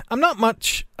 Yeah, I'm not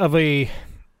much of a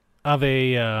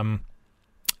guy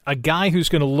who's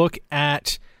going to look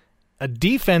at a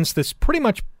defense that's pretty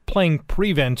much playing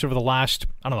prevent over the last,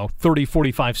 30,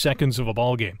 45 seconds of a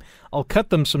ball game. I'll cut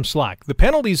them some slack. The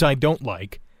penalties I don't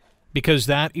like because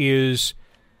that is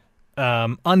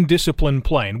undisciplined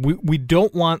play. And we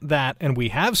don't want that, and we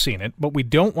have seen it, but we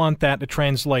don't want that to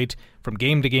translate from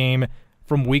game to game,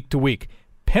 from week to week.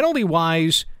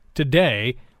 Penalty-wise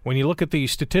today, when you look at the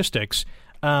statistics,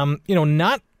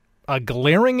 not a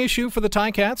glaring issue for the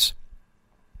Ticats.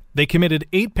 They committed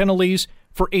 8 penalties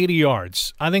for 80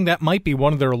 yards. I think that might be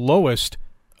one of their lowest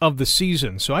of the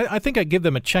season. So I think I give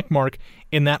them a check mark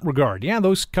in that regard. Yeah,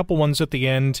 those couple ones at the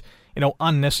end,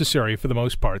 unnecessary for the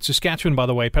most part. Saskatchewan, by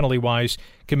the way, penalty-wise,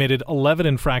 committed 11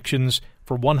 infractions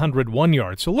for 101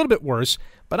 yards. So a little bit worse,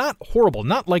 but not horrible.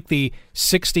 Not like the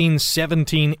 16,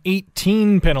 17,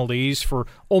 18 penalties for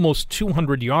almost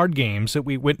 200-yard games that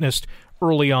we witnessed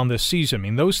early on this season. I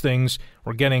mean, those things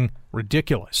were getting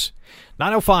ridiculous.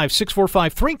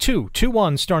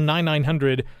 905-645-3221, star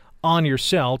 9900 on your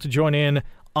cell to join in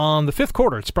on the fifth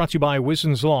quarter. It's brought to you by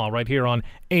Wisden's Law right here on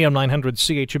AM 900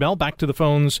 CHML. Back to the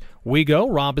phones we go.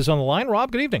 Rob is on the line.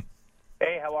 Rob, good evening.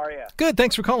 Hey, how are you? Good,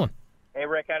 thanks for calling. Hey,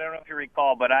 Rick, I don't know if you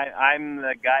recall, but I'm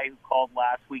the guy who called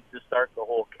last week to start the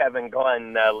whole Kevin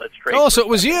Glenn let's trade. Oh, so it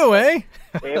was you, eh?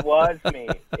 It was me.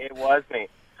 It was me.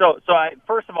 So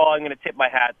first of all, I'm going to tip my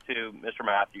hat to Mr.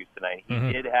 Matthews tonight. He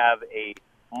did have a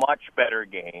much better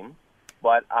game,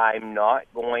 but I'm not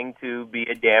going to be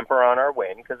a damper on our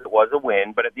win because it was a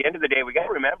win. But at the end of the day, we got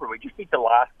to remember we just beat the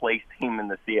last place team in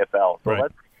the CFL. So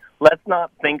right. let's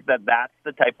not think that that's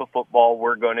the type of football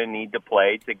we're going to need to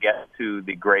play to get to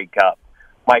the Grey Cup.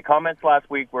 My comments last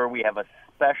week were we have a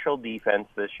special defense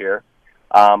this year.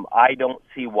 I don't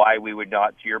see why we would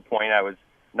not. To your point, I was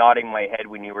nodding my head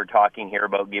when you were talking here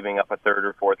about giving up a third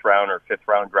or fourth round or fifth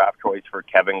round draft choice for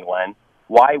Kevin Glenn.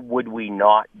 Why would we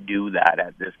not do that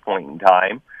at this point in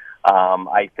time?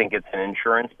 I think it's an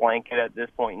insurance blanket at this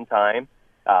point in time.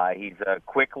 He's a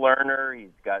quick learner. He's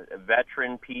got a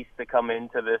veteran piece to come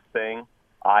into this thing.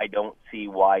 I don't see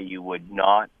why you would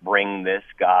not bring this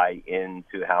guy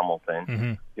into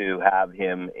Hamilton to have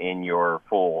him in your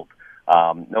fold.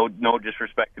 No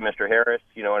disrespect to Mr. Harris,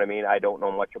 you know what I mean? I don't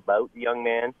know much about the young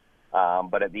man,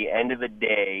 but at the end of the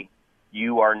day,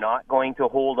 you are not going to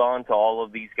hold on to all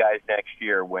of these guys next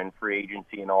year when free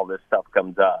agency and all this stuff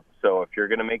comes up. So if you're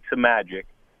going to make some magic,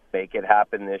 make it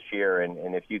happen this year.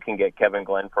 And if you can get Kevin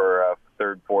Glenn for a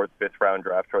third, fourth, fifth round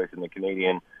draft choice in the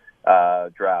Canadian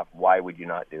draft, why would you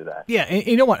not do that? Yeah, and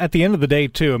you know what? At the end of the day,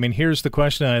 too, I mean, here's the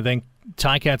question I think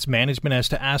Ticats management has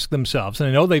to ask themselves. And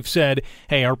I know they've said,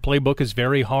 hey, our playbook is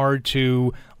very hard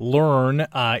to learn.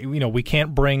 We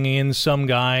can't bring in some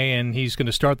guy and he's going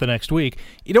to start the next week.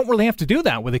 You don't really have to do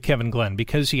that with a Kevin Glenn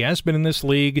because he has been in this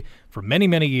league for many,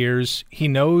 many years. He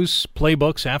knows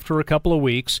playbooks after a couple of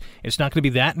weeks. It's not going to be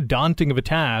that daunting of a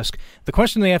task. The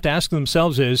question they have to ask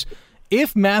themselves is,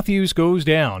 if Matthews goes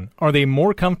down, are they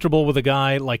more comfortable with a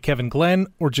guy like Kevin Glenn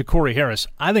or Ja'Cory Harris?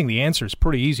 I think the answer is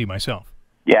pretty easy myself.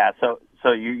 Yeah, so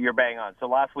you're bang on. So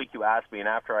last week you asked me, and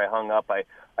after I hung up, I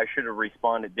should have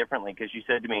responded differently because you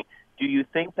said to me, do you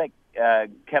think that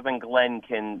Kevin Glenn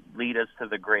can lead us to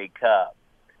the Grey Cup?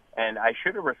 And I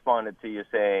should have responded to you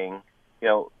saying,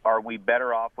 are we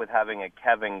better off with having a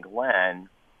Kevin Glenn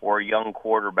or young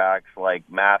quarterbacks like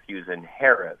Matthews and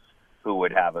Harris who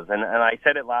would have us? And I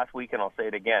said it last week, and I'll say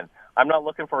it again. I'm not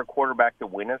looking for a quarterback to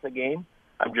win us a game.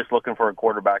 I'm just looking for a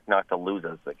quarterback not to lose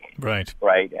us the game. Right.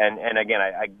 And again,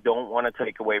 I don't want to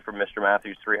take away from Mr.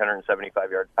 Matthews' 375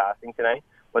 yards passing tonight,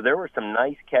 but there were some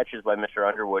nice catches by Mr.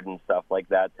 Underwood and stuff like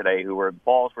that today.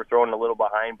 Balls were thrown a little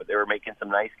behind, but they were making some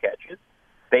nice catches.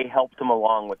 They helped him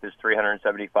along with his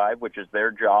 375, which is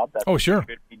their job. That's what they should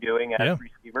be doing as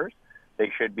receivers.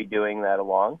 They should be doing that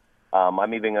along.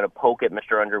 I'm even going to poke at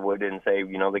Mr. Underwood and say,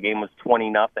 the game was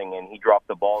 20-0, and he dropped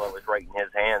the ball that was right in his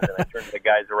hands. And I turned to the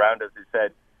guys around us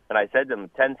and I said to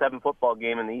them, 10-7 football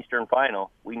game in the Eastern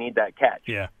Final, we need that catch.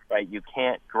 Yeah. Right? You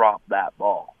can't drop that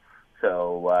ball.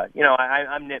 So,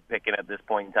 I'm nitpicking at this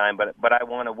point in time, but I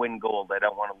want to win gold. I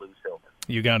don't want to lose silver.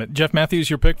 You got it. Jeff Matthews,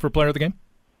 your pick for player of the game?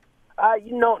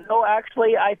 No,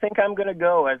 actually, I think I'm going to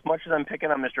go. As much as I'm picking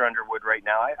on Mr. Underwood right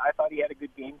now, I thought he had a good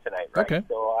game tonight, right? Okay.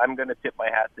 So I'm going to tip my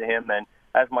hat to him. And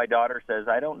as my daughter says,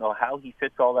 I don't know how he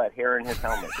fits all that hair in his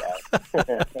helmet,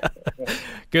 guys.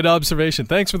 Good observation.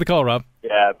 Thanks for the call, Rob.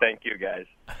 Yeah, thank you, guys.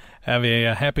 Have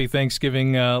a happy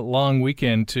Thanksgiving long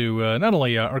weekend to not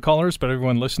only our callers, but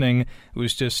everyone listening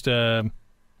who's just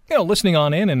listening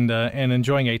on in and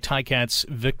enjoying a Ticats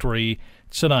victory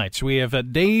tonight. So we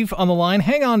have Dave on the line.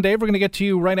 Hang on, Dave. We're going to get to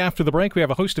you right after the break. We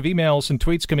have a host of emails and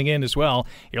tweets coming in as well.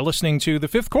 You're listening to The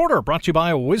Fifth Quarter, brought to you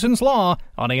by Wisden's Law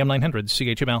on AM 900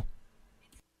 CHML.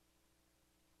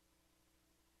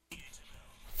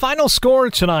 Final score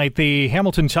tonight, the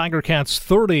Hamilton Tiger Cats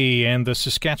 30 and the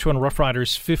Saskatchewan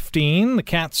Roughriders 15. The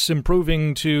Cats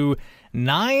improving to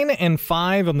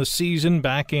 9-5 on the season,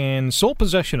 back in sole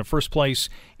possession of first place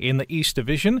in the East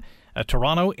Division.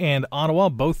 Toronto and Ottawa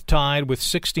both tied with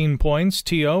 16 points.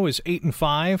 TO is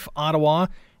 8-5, Ottawa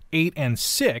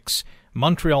 8-6.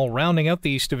 Montreal rounding out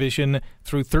the East Division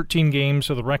through 13 games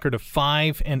with a record of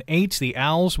 5-8. The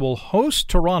Owls will host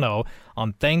Toronto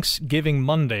on Thanksgiving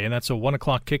Monday, and that's a 1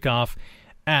 o'clock kickoff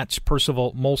at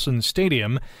Percival Molson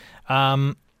Stadium.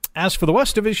 As for the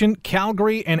West Division,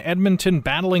 Calgary and Edmonton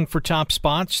battling for top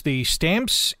spots. The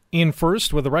Stamps in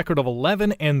first with a record of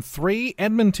 11-3.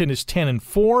 Edmonton is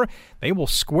 10-4. They will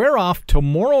square off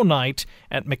tomorrow night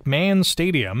at McMahon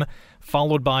Stadium,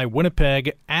 followed by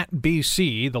Winnipeg at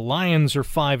BC. The Lions are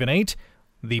 5-8.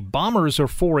 The Bombers are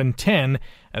 4-10.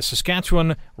 As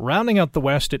Saskatchewan rounding out the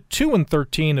West at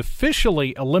 2-13,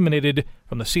 officially eliminated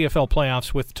from the CFL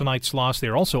playoffs with tonight's loss. They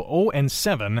are also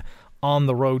 0-7 on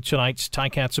the road tonight.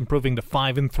 Ticats improving to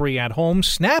 5-3 at home,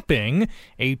 snapping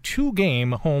a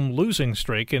 2-game home losing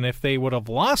streak. And if they would have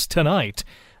lost tonight,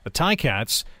 the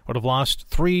Ticats would have lost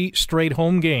 3 straight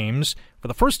home games for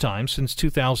the first time since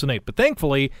 2008. But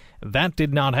thankfully, that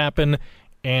did not happen.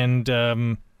 And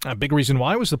a big reason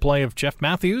why was the play of Jeff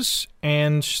Matthews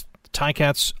and the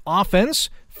Ticats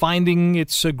offense finding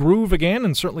its groove again,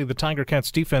 and certainly the Tiger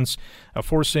Cats defense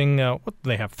forcing,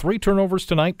 they have 3 turnovers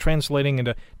tonight, translating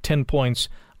into 10 points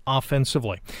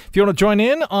offensively. If you want to join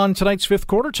in on tonight's fifth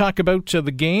quarter, talk about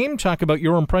the game, talk about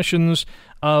your impressions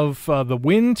of the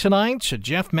win tonight.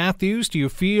 Jeff Matthews, do you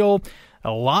feel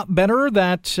a lot better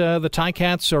that the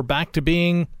Ticats are back to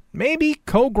being maybe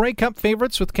co-Grey Cup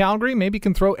favorites with Calgary? Maybe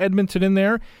can throw Edmonton in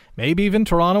there. Maybe even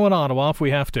Toronto and Ottawa if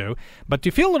we have to. But do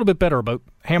you feel a little bit better about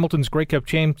Hamilton's Grey Cup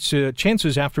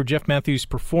chances after Jeff Matthews'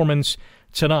 performance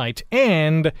tonight?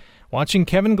 And watching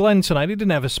Kevin Glenn tonight, he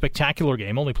didn't have a spectacular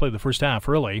game, only played the first half,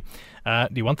 really. Do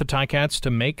you want the Ticats to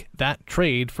make that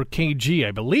trade for KG?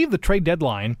 I believe the trade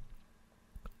deadline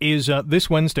is this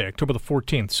Wednesday, October the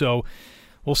 14th. So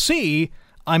we'll see.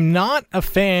 I'm not a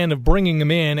fan of bringing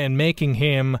him in and making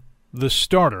him the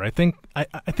starter. I think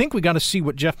we got to see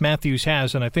what Jeff Matthews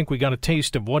has, and I think we got a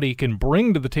taste of what he can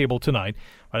bring to the table tonight.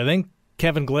 But I think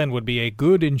Kevin Glenn would be a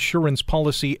good insurance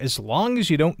policy as long as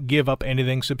you don't give up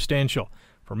anything substantial.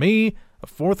 For me, a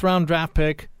 4th-round draft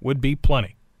pick would be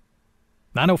plenty.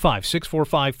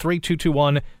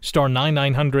 905-645-3221, star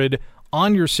 9900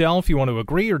 on your cell if you want to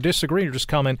agree or disagree or just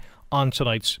comment on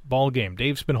tonight's ball game.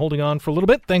 Dave's been holding on for a little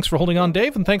bit. Thanks for holding on,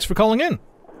 Dave, and thanks for calling in.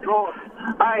 Well,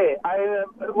 hi. I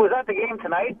was at the game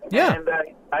tonight, and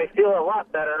I feel a lot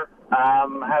better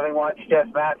having watched Jeff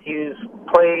Matthews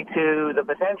play to the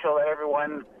potential that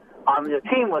everyone on the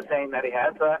team was saying that he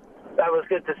had. So that was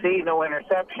good to see. No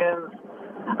interceptions,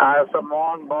 some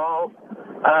long balls.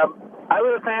 I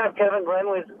was a fan of Kevin Glenn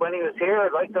when he was here. I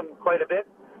liked him quite a bit.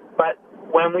 But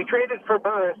when we traded for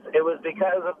Burris, it was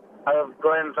because of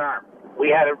Glenn's arm. We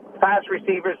had fast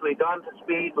receivers. We'd gone to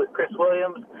speed with Chris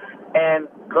Williams, and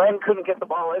Glenn couldn't get the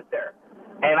ball out there.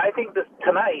 And I think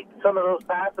tonight, some of those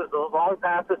passes, those long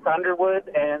passes to Underwood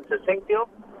and to Sinkfield,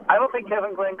 I don't think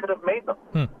Kevin Glenn could have made them.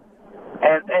 And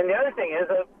the other thing is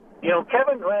that,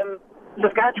 Kevin Glenn,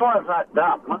 Saskatchewan's not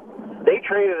dumb. They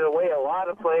traded away a lot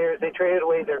of players. They traded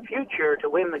away their future to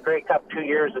win the Grey Cup 2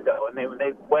 years ago, and they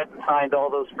went and signed all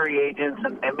those free agents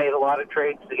and made a lot of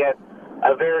trades to get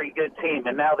a very good team,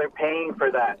 and now they're paying for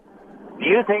that. Do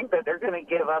you think that they're going to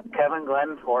give up Kevin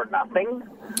Glenn for nothing?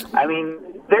 I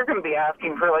mean, they're going to be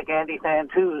asking for like Andy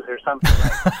Fantuz or something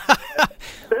like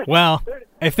Well,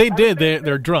 if they did,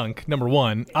 they're drunk, number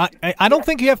one. I don't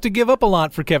think you have to give up a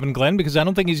lot for Kevin Glenn because I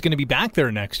don't think he's going to be back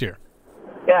there next year.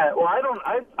 Yeah, well, I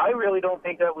really don't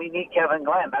think that we need Kevin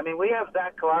Glenn. I mean, we have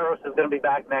Zach Collaros who's going to be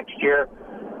back next year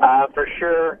for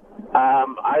sure.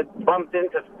 I bumped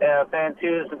into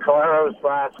Fantuz and Collaros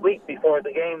last week before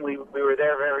the game. We were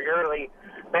there very early.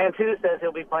 Fantuz says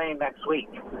he'll be playing next week.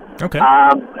 Okay. You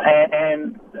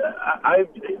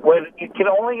can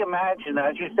only imagine,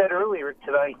 as you said earlier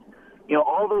tonight,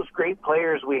 all those great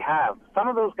players we have. Some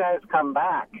of those guys come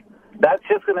back. That's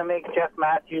just going to make Jeff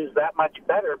Matthews that much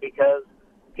better because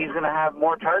he's going to have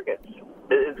more targets.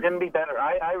 It's going to be better.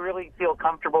 I really feel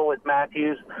comfortable with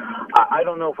Matthews. I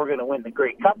don't know if we're going to win the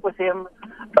Grey Cup with him,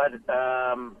 but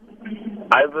I'm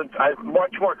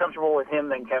much more comfortable with him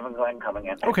than Kevin Glenn coming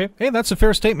in. Okay. Hey, that's a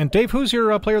fair statement. Dave, who's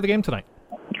your player of the game tonight?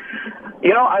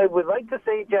 I would like to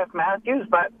say Jeff Matthews,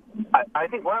 but I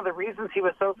think one of the reasons he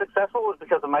was so successful was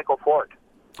because of Michael Ford.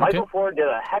 Okay. Michael Ford did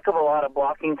a heck of a lot of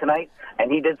blocking tonight,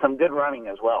 and he did some good running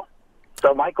as well.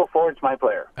 So Michael Ford's my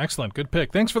player. Excellent. Good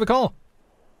pick. Thanks for the call.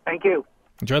 Thank you.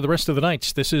 Enjoy the rest of the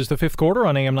night. This is the fifth quarter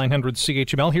on AM 900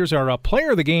 CHML. Here's our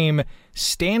player of the game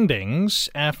standings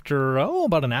after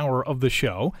about an hour of the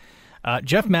show.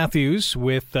 Jeff Matthews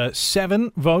with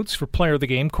 7 votes for player of the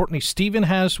game. Courtney Stephen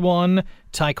has 1.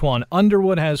 Taekwon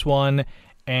Underwood has 1.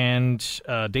 And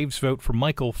Dave's vote for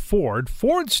Michael Ford.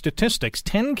 Ford's statistics,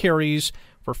 10 carries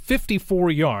for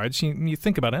 54 yards. You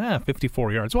think about it,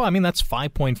 54 yards. Well, I mean, that's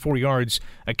 5.4 yards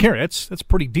a carry. That's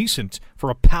pretty decent for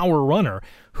a power runner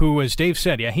who, as Dave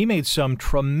said, he made some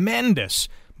tremendous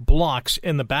blocks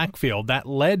in the backfield that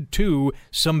led to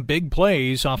some big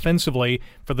plays offensively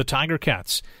for the Tiger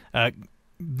Cats.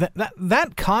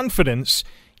 That confidence,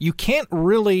 you can't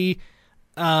really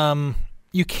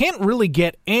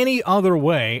get any other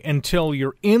way until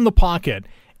you're in the pocket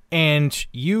and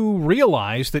you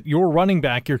realize that your running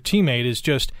back, your teammate, has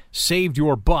just saved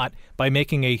your butt by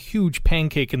making a huge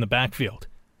pancake in the backfield.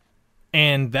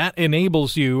 And that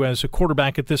enables you as a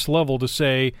quarterback at this level to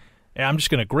say, I'm just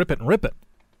going to grip it and rip it.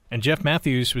 And Jeff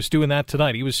Matthews was doing that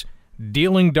tonight. He was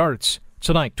dealing darts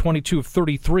tonight, 22 of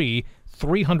 33,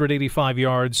 385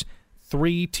 yards,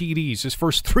 3 TDs, his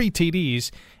first 3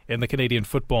 TDs in the Canadian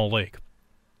Football League.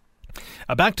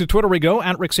 Back to Twitter we go,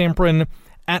 at Rick Samprin,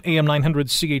 at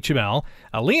AM900CHML.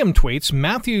 Liam tweets,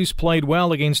 Matthews played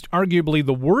well against arguably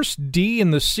the worst D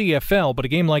in the CFL, but a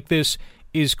game like this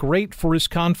is great for his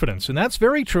confidence. And that's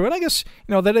very true. And I guess,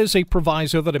 that is a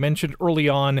proviso that I mentioned early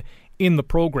on in the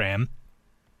program.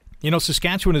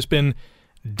 Saskatchewan has been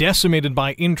decimated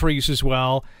by injuries as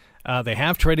well. They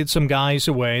have traded some guys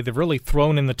away. They've really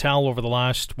thrown in the towel over the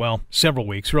last, several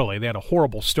weeks, really. They had a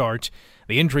horrible start.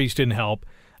 The injuries didn't help.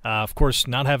 Of course,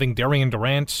 not having Darian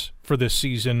Durant for this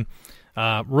season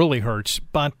really hurts.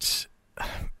 But,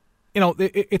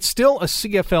 it's still a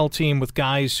CFL team with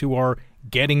guys who are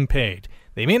getting paid.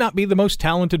 They may not be the most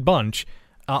talented bunch.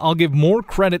 I'll give more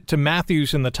credit to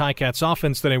Matthews and the Ticats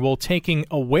offense than I will taking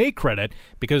away credit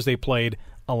because they played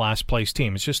a last-place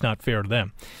team. It's just not fair to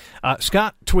them.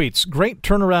 Scott tweets, great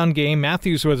turnaround game.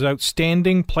 Matthews was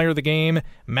outstanding. Player of the game,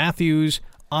 Matthews,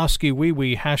 Oski Wee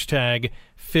Wee, hashtag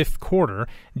fifth quarter.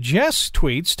 Jess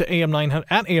tweets to AM900,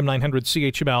 at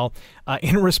AM900CHML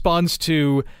in response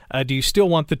to, do you still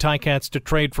want the Ticats to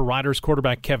trade for Riders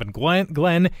quarterback Kevin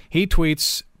Glenn? He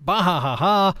tweets, bah ha ha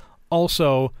ha,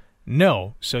 also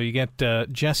no. So you get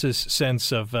Jess's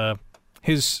sense of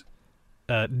his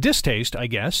distaste, I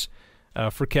guess,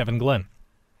 for Kevin Glenn.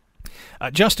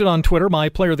 Justin on Twitter, my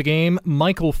player of the game,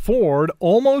 Michael Ford,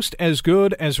 almost as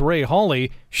good as Ray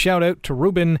Hawley. Shout out to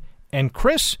Ruben and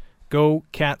Chris. Go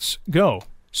Cats, go.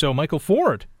 So Michael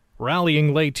Ford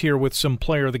rallying late here with some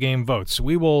player of the game votes.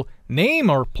 We will name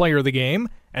our player of the game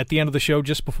at the end of the show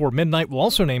just before midnight. We'll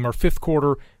also name our fifth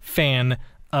quarter fan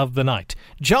of the night.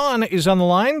 John is on the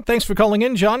line. Thanks for calling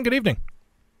in, John. Good evening.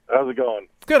 How's it going?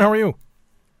 Good. How are you?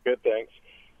 Good, thanks.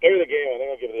 Player of the game, I think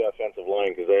I'll give it the offensive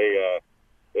line because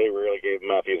they really gave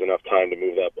Matthews enough time to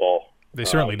move that ball. They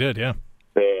certainly did, yeah.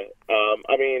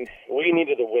 I mean, we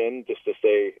needed a win just to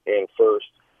stay in first.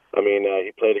 I mean,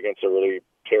 he played against a really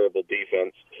terrible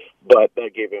defense, but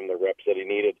that gave him the reps that he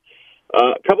needed.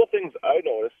 A couple things I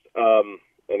noticed,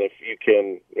 and if you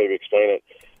can maybe explain it,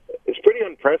 it's pretty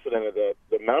unprecedented that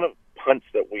the amount of punts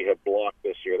that we have blocked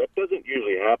this year. That doesn't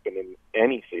usually happen in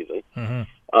any season.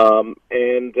 Mm-hmm.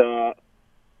 And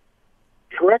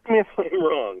correct me if I'm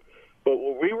wrong, but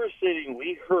when we were sitting,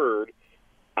 we heard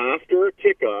after a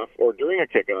kickoff or during a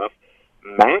kickoff,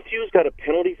 Matthews got a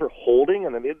penalty for holding,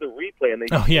 and then they did the replay, and they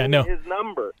changed his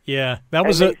number. Yeah, that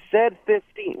was they said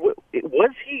 15.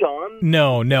 Was he on?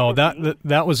 No,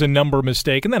 that was a number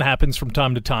mistake, and that happens from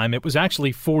time to time. It was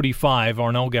actually 45,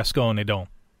 Arnaud Gascon-Edon.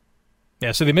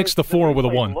 Yeah, so they mixed the 4 with a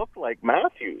 1. Looked like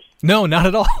Matthews. No, not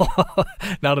at all.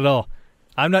 Not at all.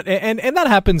 I'm not, and that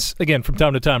happens again from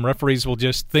time to time. Referees will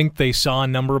just think they saw a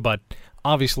number, but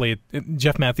obviously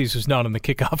Jeff Matthews is not in the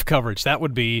kickoff coverage. That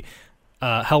would be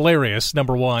hilarious,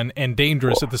 number one, and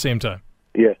dangerous at the same time.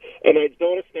 Yeah, and I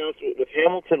noticed now with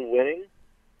Hamilton winning,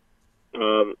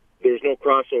 there's no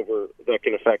crossover that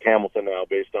can affect Hamilton now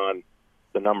based on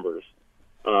the numbers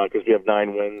because we have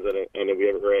 9 wins and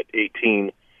we're at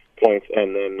 18 points,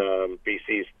 and then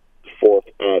BC's fourth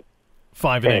at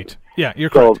 5 and 8. Yeah, you're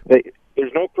correct. So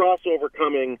there's no crossover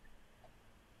coming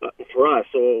for us,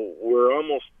 so we're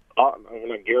almost we're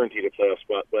not guaranteed a playoff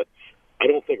spot, but I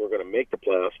don't think we're going to make the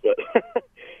playoffs. But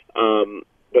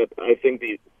I think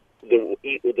the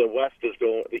West is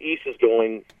going, the East is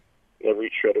going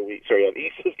every shred of week. Sorry, the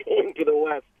East is going to the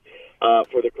West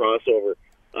for the crossover.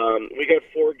 We got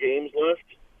 4 games left.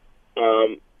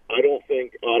 I don't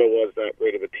think Ottawa's that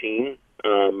great of a team.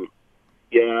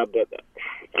 Yeah, but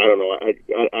I don't know.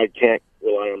 I can't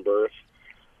rely on Burris.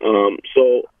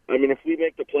 So, I mean, if we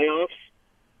make the playoffs,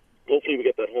 hopefully we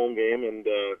get that home game and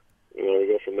we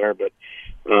go from there. But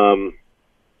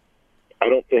I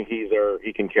don't think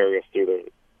he can carry us through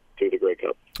the Grey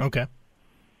Cup. Okay.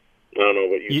 I don't know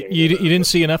what you think. You didn't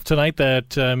see enough tonight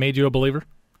that made you a believer?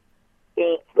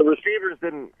 Well, the receivers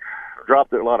didn't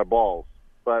drop a lot of balls.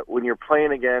 but when you're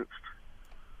playing against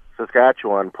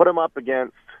Saskatchewan, put him up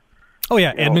against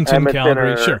Edmonton,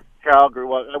 Calgary, sure. Calgary.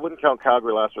 Well, I wouldn't count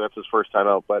Calgary last year. That's his first time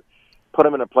out, but put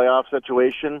him in a playoff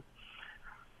situation.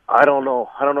 I don't know.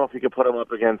 I don't know if you could put him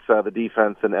up against the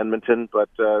defense in Edmonton, but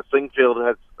Singfield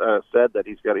has said that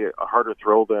he's got a harder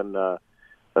throw than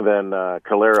Caleros.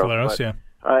 Caleros, yeah.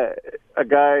 A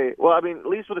guy. Well, I mean, at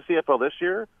least with the CFL this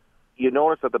year, you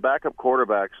notice that the backup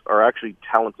quarterbacks are actually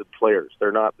talented players.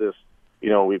 They're not this.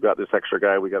 We've got this extra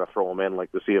guy, we got to throw him in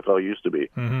like the CFL used to be.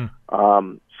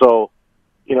 Mm-hmm. So,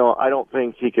 I don't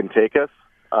think he can take us.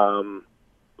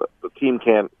 But the team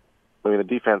can't. I mean, the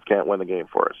defense can't win the game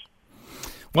for us.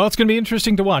 Well, it's going to be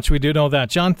interesting to watch. We do know that.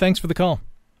 John, thanks for the call.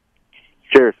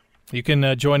 Cheers. You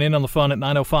can join in on the phone at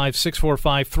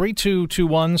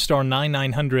 905-645-3221, star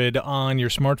 9900 on your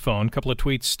smartphone. A couple of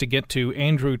tweets to get to.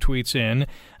 Andrew tweets in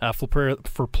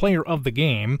for player of the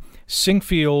game,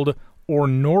 Singfield or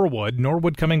Norwood.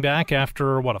 Norwood coming back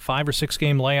after, a 5 or 6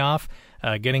 game layoff,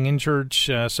 getting injured,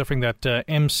 suffering that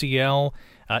MCL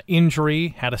injury,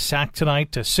 had a sack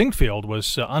tonight. Singfield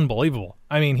was unbelievable.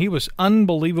 I mean, he was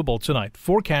unbelievable tonight.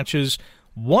 4 catches,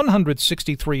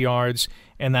 163 yards,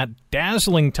 and that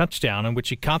dazzling touchdown in which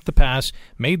he caught the pass,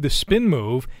 made the spin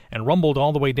move, and rumbled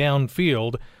all the way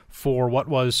downfield for what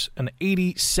was an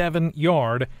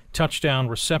 87-yard touchdown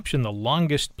reception, the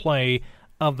longest play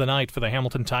of the night for the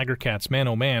Hamilton Tiger Cats. Man,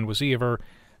 oh man, was he ever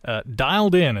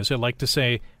dialed in, as I like to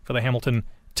say, for the Hamilton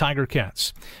Tiger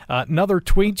Cats. Another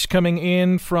tweet coming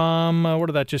in from, where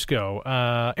did that just go?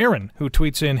 Aaron, who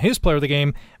tweets in his player of the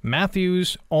game,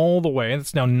 Matthews all the way.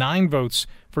 That's now 9 votes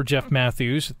for Jeff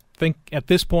Matthews. I think at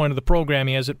this point of the program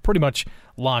he has it pretty much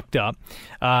locked up.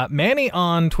 Manny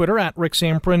on Twitter, at Rick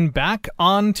Samprin, back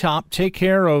on top. Take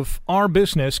care of our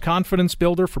business. Confidence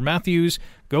builder for Matthews.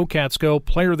 Go Cats go.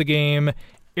 Player of the game,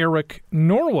 Eric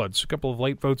Norwood. A couple of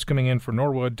late votes coming in for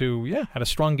Norwood, who, had a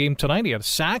strong game tonight. He had a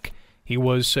sack. He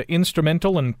was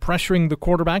instrumental in pressuring the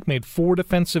quarterback, made 4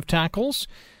 defensive tackles.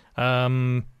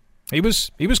 He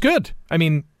was good. I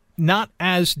mean, not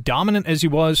as dominant as he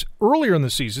was earlier in the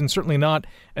season, certainly not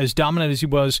as dominant as he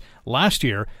was last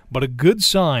year, but a good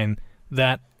sign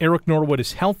that Eric Norwood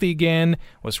is healthy again,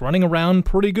 was running around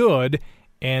pretty good,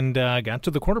 and got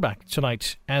to the quarterback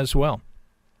tonight as well.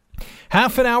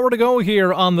 Half an hour to go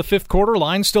here on the 5th quarter.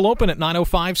 Line still open at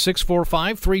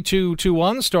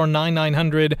 905-645-3221, star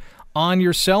 9900 on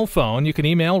your cell phone. You can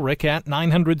email Rick at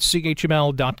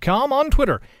 900CHML.com, on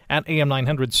Twitter at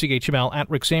AM900CHML, at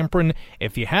Rick Samprin.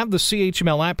 If you have the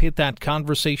CHML app, hit that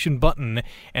conversation button.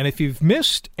 And if you've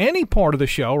missed any part of the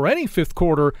show or any 5th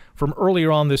quarter from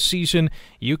earlier on this season,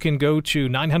 you can go to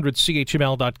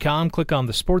 900CHML.com, click on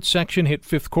the sports section, hit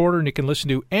 5th quarter, and you can listen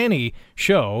to any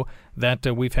show that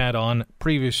we've had on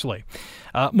previously.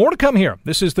 More to come here.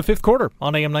 This is the 5th quarter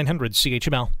on AM 900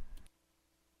 CHML.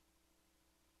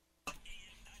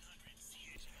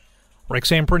 Rick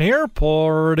Samprin here,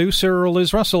 producer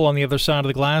Liz Russell on the other side of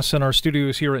the glass in our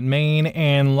studios here at Maine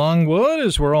and Longwood,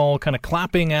 as we're all kind of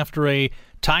clapping after a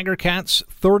Tiger Cats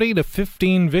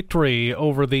 30-15 victory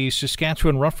over the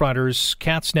Saskatchewan Roughriders.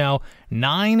 Cats now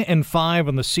 9-5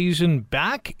 on the season,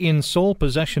 back in sole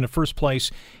possession of first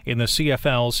place in the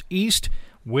CFL's East,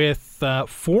 with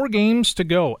 4 games to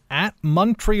go at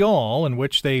Montreal, in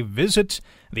which they visit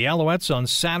the Alouettes on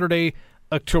Saturday,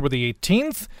 October the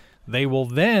 18th. They will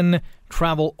then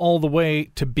travel all the way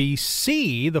to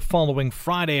BC the following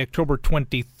Friday, October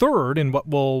 23rd, in what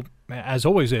will, as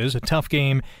always is, a tough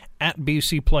game at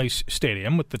BC Place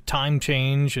Stadium with the time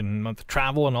change and the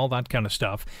travel and all that kind of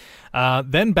stuff.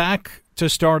 Then back to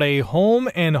start a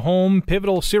home-and-home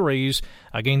pivotal series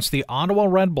against the Ottawa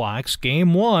Redblacks.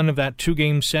 Game 1 of that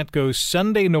 2-game set goes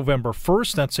Sunday, November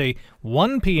 1st. That's a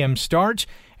 1 p.m. start.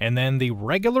 And then the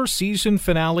regular season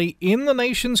finale in the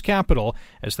nation's capital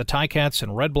as the Ticats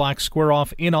and Redblacks square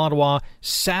off in Ottawa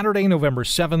Saturday, November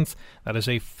 7th. That is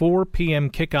a 4 p.m.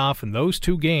 kickoff. In those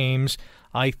 2 games,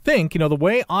 I think, the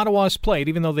way Ottawa's played,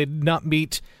 even though they did not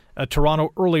beat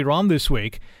Toronto earlier on this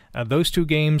week, those 2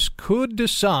 games could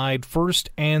decide first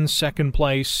and second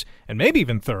place, and maybe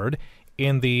even third,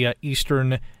 in the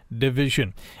Eastern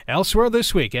Division. Elsewhere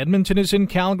this week, Edmonton is in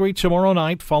Calgary tomorrow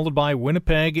night, followed by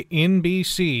Winnipeg in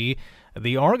BC.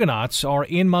 The Argonauts are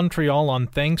in Montreal on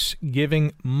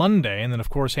Thanksgiving Monday, and then, of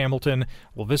course, Hamilton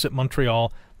will visit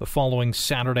Montreal the following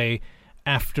Saturday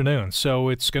afternoon. So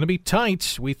it's going to be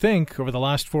tight, we think, over the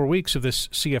last 4 weeks of this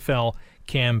CFL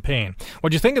campaign.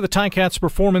 What do you think of the Ticats'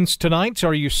 performance tonight?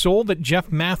 Are you sold that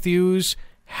Jeff Matthews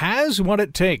has what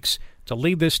it takes to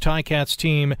lead this Ticats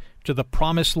team to the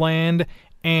promised land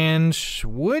And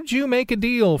would you make a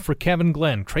deal for Kevin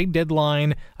Glenn? Trade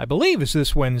deadline, I believe, is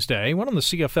this Wednesday. Went on the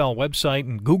CFL website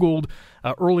and Googled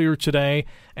earlier today,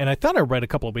 and I thought I read a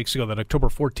couple of weeks ago that October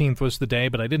 14th was the day,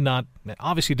 but I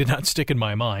obviously did not stick in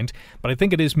my mind. But I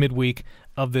think it is midweek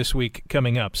of this week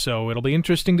coming up. So it'll be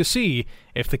interesting to see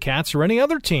if the Cats or any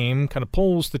other team kind of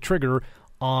pulls the trigger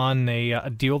on a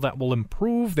deal that will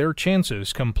improve their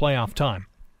chances come playoff time.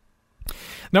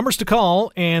 Numbers to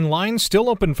call and lines still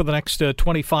open for the next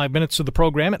 25 minutes of the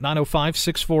program at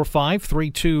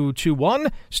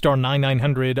 905-645-3221, star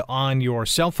 9900 on your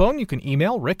cell phone. You can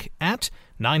email Rick at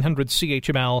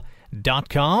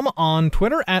 900CHML.com, on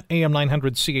Twitter at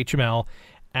AM900CHML,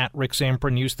 at Rick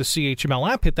Zamperin. Use the CHML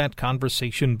app, hit that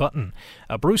conversation button.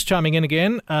 Bruce chiming in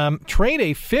again. Trade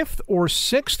a 5th or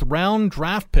 6th round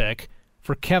draft pick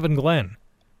for Kevin Glenn.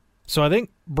 So I think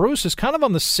Bruce is kind of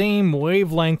on the same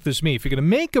wavelength as me. If you're going to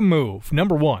make a move,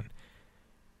 number one,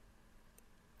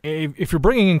 if you're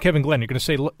bringing in Kevin Glenn, you're going to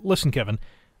say, listen, Kevin,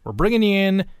 we're bringing you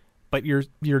in, but you're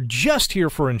just here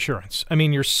for insurance. I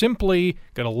mean, you're simply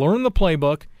going to learn the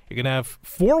playbook. You're going to have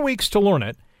 4 weeks to learn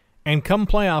it, and come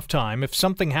playoff time, if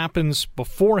something happens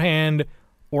beforehand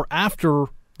or after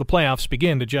the playoffs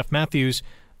begin to Jeff Matthews,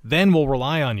 then we'll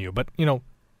rely on you. But,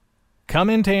 come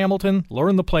into Hamilton,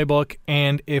 learn the playbook,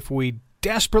 and if we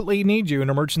desperately need you in an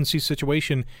emergency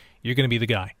situation, you're going to be the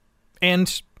guy.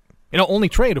 And, only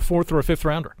trade a 4th or a 5th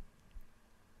rounder.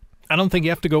 I don't think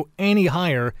you have to go any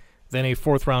higher than a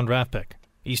 4th round draft pick.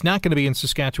 He's not going to be in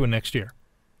Saskatchewan next year.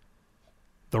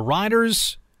 The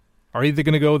Riders are either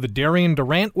going to go the Darian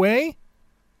Durant way,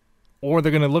 or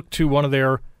they're going to look to one of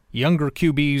their younger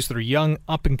QBs that are young,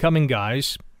 up-and-coming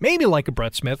guys, maybe like a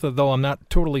Brett Smith, although I'm not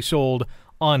totally sold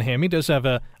on him. He does have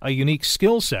a unique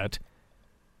skill set,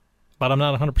 but I'm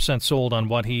not 100% sold on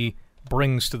what he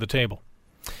brings to the table.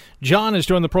 John is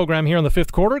joining the program here in the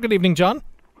 5th quarter. Good evening, John.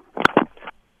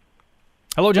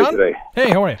 Hello, John. Hey,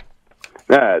 how are you?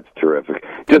 It's terrific.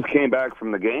 Just came back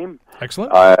from the game.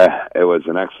 Excellent. It was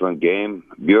an excellent game.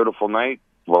 Beautiful night.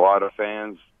 A lot of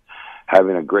fans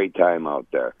having a great time out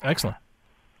there. Excellent.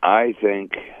 I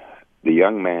think the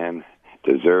young man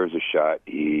deserves a shot.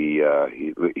 He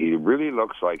really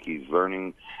looks like he's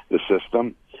learning the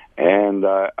system, and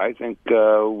I think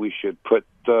we should put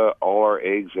all our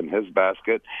eggs in his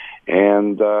basket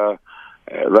and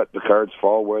let the cards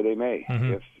fall where they may.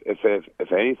 Mm-hmm.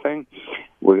 If anything,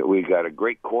 we got a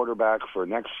great quarterback for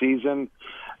next season.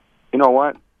 You know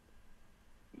what?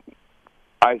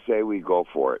 I say we go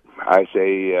for it. I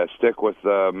say stick with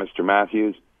Mr.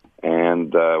 Matthews.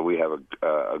 And we have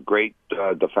a great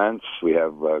defense. We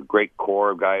have a great core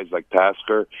of guys like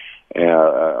Tasker.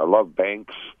 I love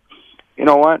Banks. You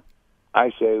know what?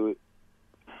 I say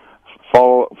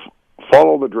follow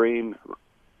the dream,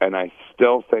 and I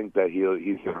still think that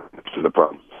he's to the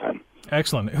problem.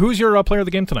 Excellent. Who's your player of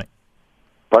the game tonight?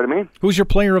 Pardon me? Who's your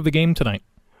player of the game tonight?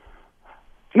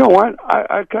 You know what?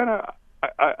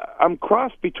 I'm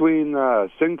crossed between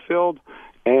Singfield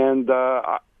and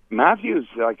Matthews.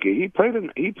 Like he played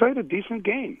a decent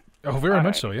game. Oh, very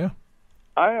much so. Yeah.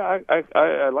 I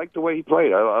like the way he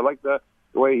played. I like the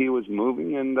way he was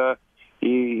moving, and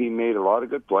he made a lot of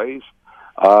good plays.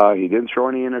 He didn't throw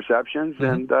any interceptions, mm-hmm.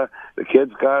 and the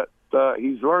kid's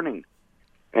he's learning,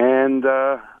 and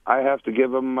I have to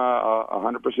give him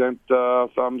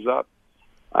 100% thumbs up.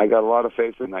 I got a lot of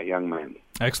faith in that young man.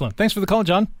 Excellent. Thanks for the call,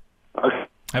 John.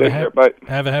 Okay.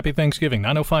 Have a happy Thanksgiving.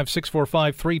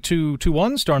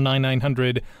 905-645-3221, star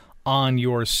 9900 on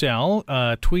your cell.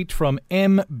 Tweet from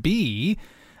MB,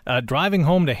 driving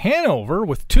home to Hanover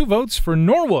with 2 votes for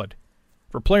Norwood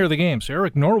for player of the game. So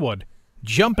Eric Norwood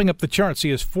jumping up the charts.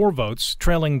 He has 4 votes,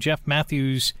 trailing Jeff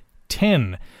Matthews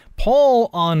 10. Paul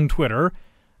on Twitter,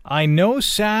 I know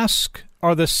Sask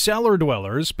are the cellar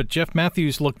dwellers, but Jeff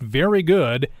Matthews looked very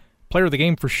good. Player of the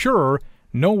game for sure.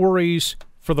 No worries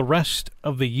for the rest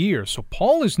of the year. So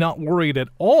Paul is not worried at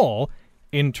all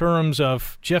in terms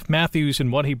of Jeff Matthews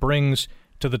and what he brings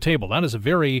to the table. That is a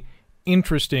very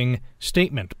interesting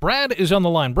statement. Brad is on the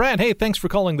line. Brad, hey, thanks for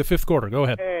calling the 5th quarter. Go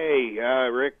ahead. Hey,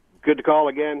 Rick, good to call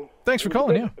again. Thanks for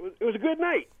calling, yeah. It was a good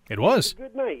night. It was. A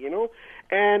good night,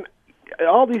 And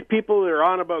all these people that are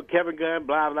on about Kevin Glenn,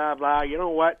 blah, blah, blah, you know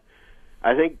what?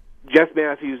 I think Jeff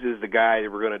Matthews is the guy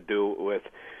that we're going to do it with.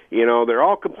 They're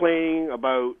all complaining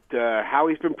about how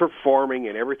he's been performing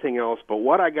and everything else, but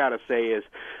what I got to say is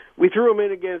we threw him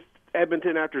in against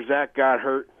Edmonton after Zach got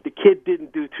hurt. The kid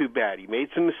didn't do too bad. He made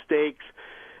some mistakes.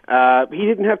 He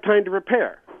didn't have time to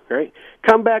repair, right?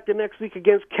 Come back the next week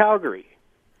against Calgary,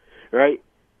 right?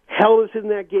 Hell is in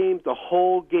that game the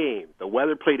whole game. The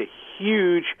weather played a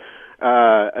huge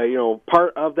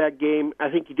part of that game, I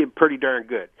think he did pretty darn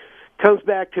good. Comes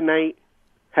back tonight,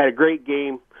 had a great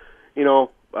game,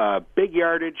 big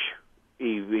yardage.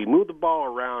 He moved the ball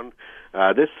around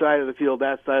this side of the field,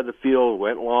 that side of the field,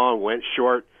 went long, went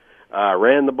short,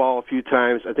 ran the ball a few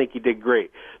times. I think he did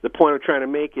great. The point I'm trying to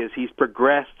make is he's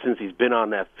progressed since he's been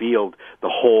on that field the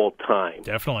whole time.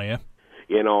 Definitely, yeah.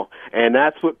 And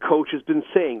that's what Coach has been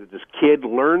saying, that this kid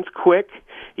learns quick,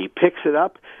 he picks it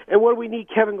up. And what do we need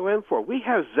Kevin Glenn for? We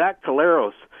have Zach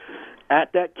Collaros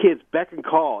at that kid's beck and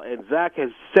call, and Zach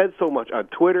has said so much on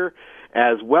Twitter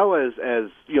as well as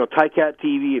Ticat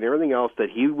TV and everything else, that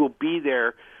he will be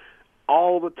there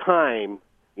all the time.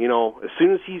 As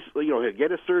soon as he'll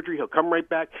get his surgery, he'll come right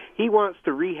back. He wants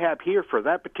to rehab here for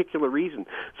that particular reason,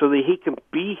 so that he can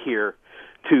be here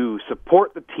to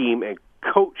support the team and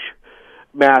coach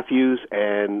Matthews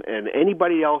and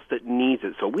anybody else that needs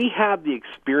it. So we have the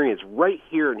experience right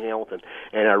here in Hamilton,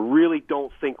 and I really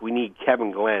don't think we need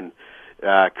Kevin Glenn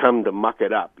come to muck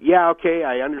it up. Yeah, okay,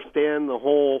 I understand the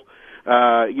whole,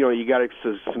 you got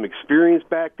some experience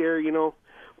back there,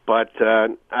 but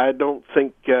I don't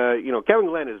think, Kevin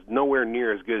Glenn is nowhere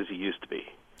near as good as he used to be.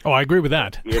 Oh, I agree with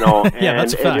that. Yeah,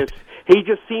 that's a fact. He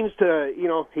just seems to,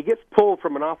 he gets pulled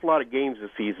from an awful lot of games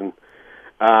this season.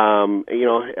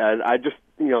 I just,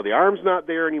 the arm's not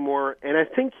there anymore, and I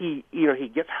think he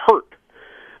gets hurt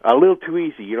a little too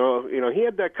easy. He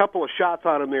had a couple of shots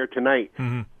on him there tonight,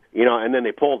 and then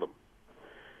they pulled him.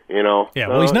 Yeah,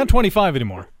 well, he's not 25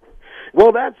 anymore.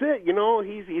 Well, that's it.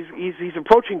 He's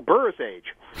approaching Burris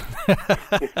age.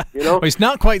 Well, he's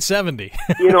not quite 70.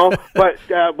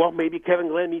 But maybe Kevin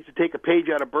Glenn needs to take a page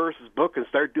out of Burris's book and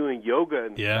start doing yoga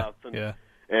and stuff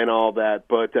and all that.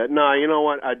 But no, you know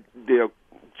what?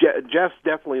 Jeff's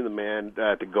definitely the man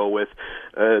to go with.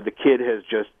 The kid has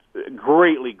just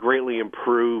greatly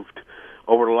improved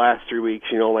over the last 3 weeks.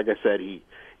 Like I said, he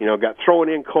got thrown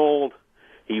in cold.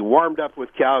 He warmed up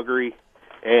with Calgary.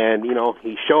 And,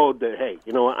 he showed that, hey,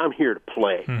 I'm here to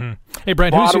play. Mm-hmm. Hey,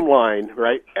 Brad, Bottom line,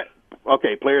 right?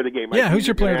 Okay, player of the game. Yeah, who's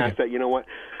your player of the game? That, you know what?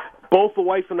 Both the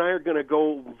wife and I are going to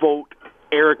go vote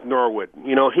Eric Norwood.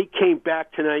 He came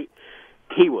back tonight.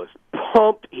 He was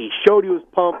pumped. He showed he was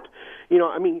pumped.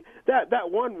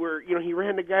 That one where, he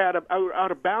ran the guy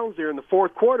out of bounds there in the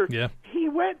fourth quarter. Yeah. He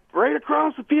went right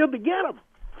across the field to get him.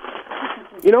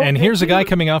 And here's a guy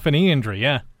coming off an knee injury,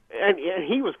 yeah. And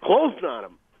he was closing on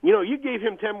him. You gave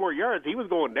him 10 more yards, he was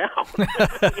going down.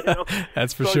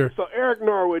 That's for sure. So Eric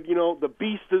Norwood, the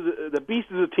beast of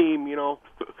the team,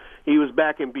 he was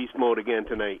back in beast mode again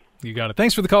tonight. You got it.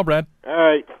 Thanks for the call, Brad. All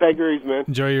right. Thank you, man.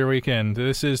 Enjoy your weekend.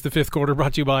 This is the Fifth Quarter,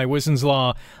 brought to you by Wisden's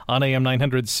Law on AM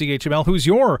 900 CHML. Who's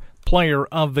your player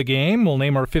of the game? We'll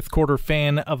name our Fifth Quarter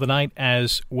fan of the night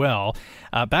as well.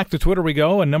 Back to Twitter we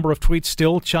go. A number of tweets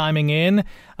still chiming in.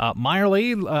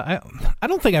 Meyerly, I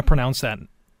don't think I pronounced that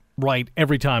right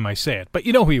every time I say it, but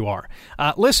you know who you are.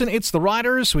 Listen, it's the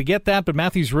Riders. We get that, but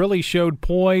Matthews really showed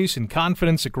poise and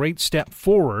confidence, a great step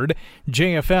forward.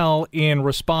 JFL, in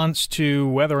response to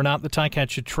whether or not the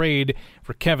Ticats should trade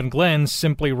for Kevin Glenn,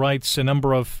 simply writes a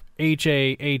number of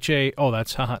H-A. Oh,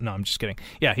 that's, no, I'm just kidding.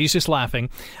 Yeah, he's just laughing.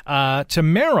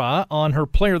 Tamara, on her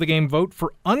player of the game vote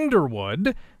for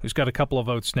Underwood, who's got a couple of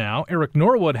votes now. Eric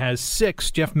Norwood has 6,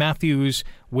 Jeff Matthews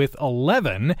with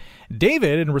 11.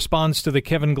 David, in response to the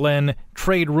Kevin Glenn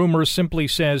trade rumors, simply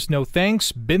says, no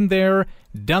thanks, been there,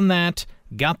 done that,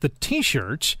 got the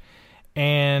T-shirt.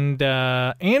 And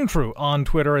Andrew on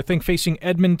Twitter, I think facing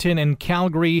Edmonton and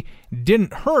Calgary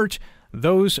didn't hurt.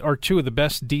 Those are two of the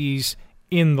best Ds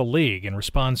in the league, in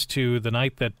response to the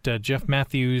night that Jeff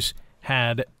Matthews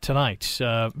had tonight.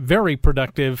 Very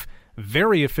productive,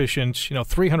 very efficient,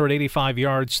 385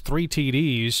 yards, 3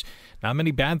 TDs. Not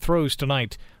many bad throws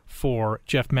tonight for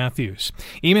Jeff Matthews.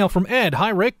 Email from Ed. Hi,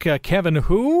 Rick. Kevin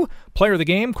who? Player of the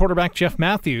game, quarterback Jeff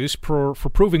Matthews, for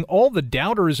proving all the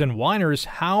doubters and whiners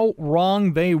how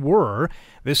wrong they were.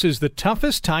 This is the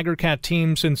toughest Tiger Cat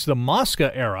team since the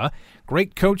Mosca era.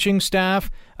 Great coaching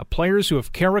staff, players who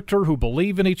have character, who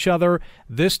believe in each other.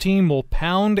 This team will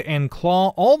pound and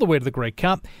claw all the way to the Grey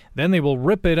Cup. Then they will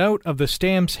rip it out of the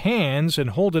Stamps' hands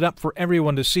and hold it up for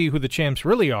everyone to see who the champs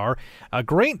really are. A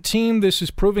great team. This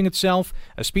is proving itself.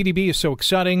 Speedy B is so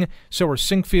exciting. So are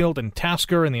Sinkfield and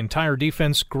Tasker and the entire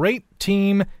defense. Great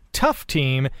team. Tough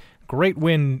team. Great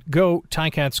win. Go,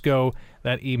 Ticats, go.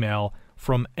 That email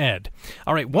from Ed.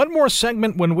 All right, one more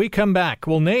segment when we come back.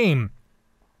 We'll name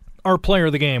our player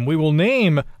of the game. We will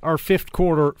name our fifth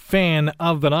quarter fan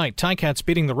of the night. Ticats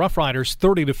beating the Rough Riders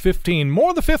 30-15. More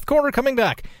of the fifth quarter coming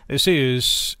back. This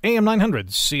is AM 900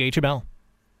 CHML.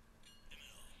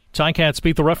 Ticats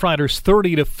beat the Rough Riders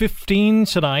 30-15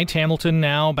 tonight. Hamilton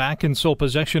now back in sole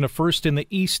possession of first in the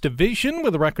East Division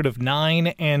with a record of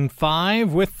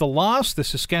 9-5. With the loss, the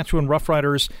Saskatchewan Rough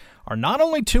Riders are not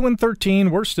only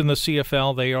 2-13, worst in the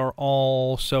CFL, they are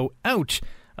also out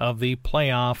of the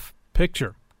playoff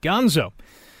picture. Gonzo.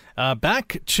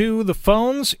 Back to the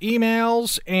phones,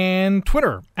 emails, and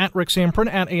Twitter. At Rick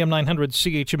Samprin, at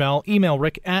AM900CHML. Email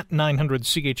Rick at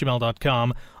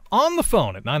 900CHML.com. On the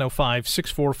phone at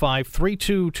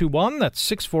 905-645-3221.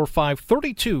 That's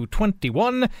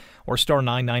 645-3221 or star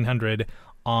 9900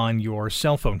 on your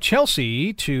cell phone.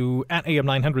 Chelsea to at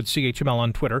AM900CHML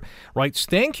on Twitter writes,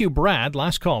 "Thank you, Brad."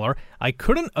 Last caller. "I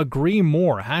couldn't agree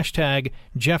more. Hashtag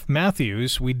Jeff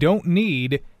Matthews. We don't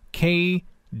need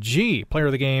KG. Player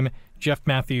of the game, Jeff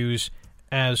Matthews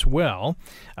as well.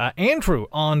 Andrew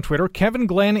on Twitter. "Kevin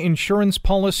Glenn insurance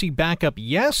policy backup,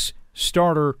 yes.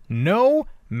 Starter, no.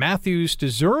 Matthews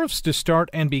deserves to start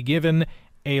and be given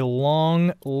a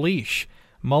long leash."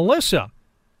 Melissa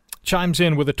chimes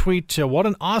in with a tweet, "What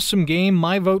an awesome game.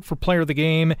 My vote for player of the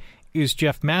game is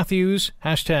Jeff Matthews.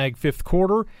 Hashtag fifth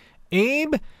quarter."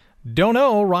 Abe, "Don't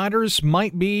know. Riders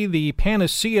might be the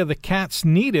panacea the Cats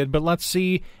needed, but let's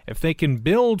see if they can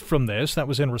build from this." That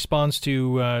was in response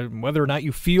to whether or not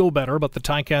you feel better about the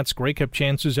Ticats' Grey Cup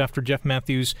chances after Jeff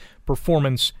Matthews'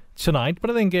 performance tonight. But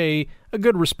I think a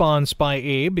good response by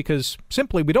Abe, because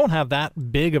simply we don't have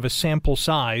that big of a sample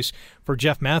size for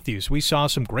Jeff Matthews. We saw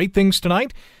some great things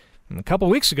tonight. A couple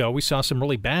of weeks ago, we saw some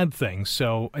really bad things,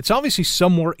 so it's obviously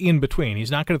somewhere in between.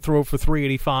 He's not going to throw for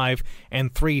 385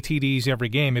 and 3 TDs every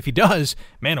game. If he does,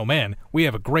 man, oh man, we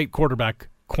have a great quarterback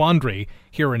quandary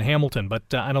here in Hamilton,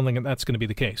 but I don't think that's going to be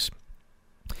the case.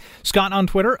 Scott on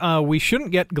Twitter, "We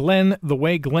shouldn't get Glenn the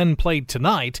way Glenn played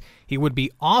tonight. He would be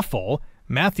awful.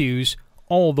 Matthews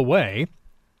all the way."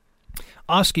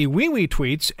 Oski Wee Wee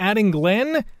tweets, "Adding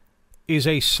Glenn is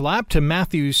a slap to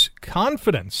Matthews'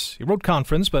 confidence." He wrote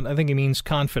conference, but I think he means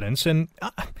confidence. And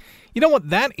you know what?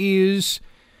 That is,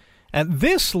 at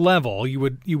this level, you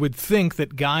would think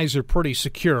that guys are pretty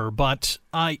secure. But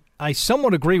I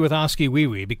somewhat agree with Oski Wee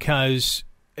Wee, because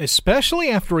especially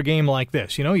after a game like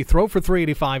this, you throw for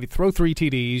 385, you throw 3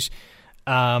 TDs,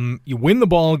 you win the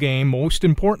ball game, most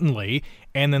importantly,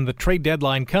 and then the trade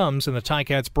deadline comes and the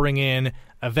Ticats bring in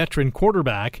a veteran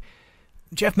quarterback.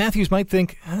 Jeff Matthews might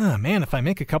think, man, if I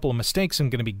make a couple of mistakes, I'm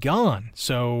going to be gone.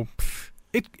 So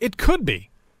it could be.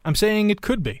 I'm saying it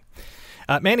could be.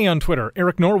 Manny on Twitter,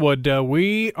 Eric Norwood,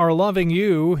 "We are loving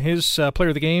you." His player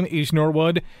of the game is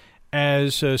Norwood,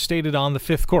 as stated on the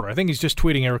fifth quarter. I think he's just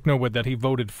tweeting Eric Norwood that he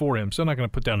voted for him, so I'm not going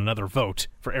to put down another vote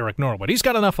for Eric Norwood. He's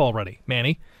got enough already,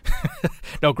 Manny.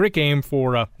 No, great game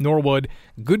for Norwood.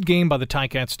 Good game by the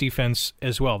Ticats defense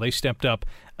as well. They stepped up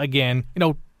again.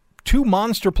 2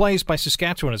 monster plays by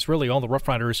Saskatchewan is really all the Rough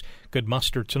Riders could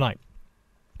muster tonight.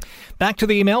 Back to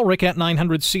the email, rick at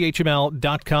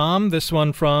 900CHML.com. This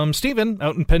one from Stephen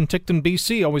out in Penticton,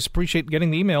 BC. Always appreciate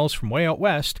getting the emails from way out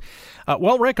west.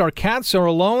 "Well, Rick, our Cats are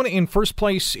alone in first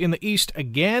place in the East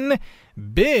again.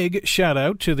 Big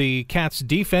shout-out to the Cats'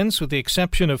 defense. With the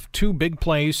exception of 2 big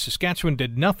plays, Saskatchewan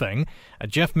did nothing.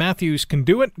 Jeff Matthews can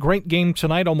do it. Great game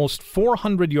tonight, almost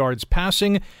 400 yards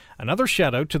passing. Another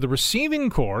shout-out to the receiving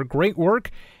corps. Great work.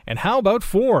 And how about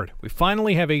Ford? We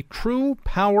finally have a true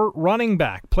power running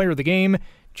back. Player of the game,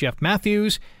 Jeff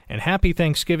Matthews. And happy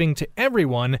Thanksgiving to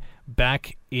everyone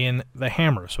back in the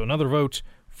Hammer." So another vote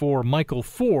for Michael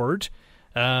Ford,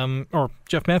 or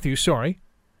Jeff Matthews, sorry,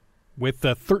 with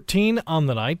 13 on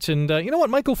the night. And you know what,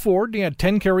 Michael Ford, he had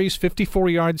 10 carries, 54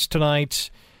 yards tonight.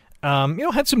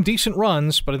 Had some decent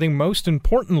runs, but I think most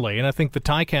importantly, and I think the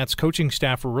Ticats coaching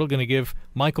staff are really going to give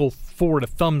Michael Ford a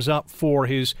thumbs up for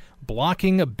his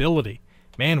blocking ability.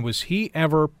 Man, was he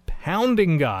ever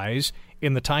pounding guys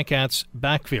in the Ticats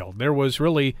backfield. There was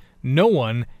really no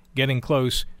one getting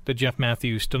close to Jeff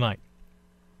Matthews tonight.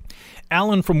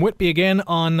 Alan from Whitby again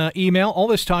on email. All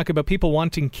this talk about people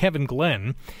wanting Kevin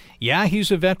Glenn. Yeah,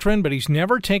 he's a veteran, but he's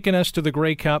never taken us to the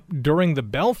Grey Cup during the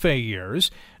Belfay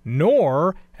years,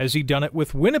 nor has he done it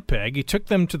with Winnipeg. He took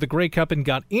them to the Grey Cup and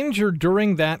got injured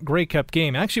during that Grey Cup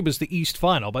game. Actually, it was the East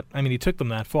Final, but, he took them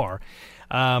that far.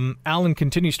 Alan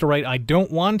continues to write, "I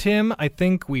don't want him. I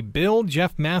think we build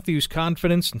Jeff Matthews'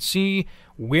 confidence and see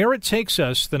where it takes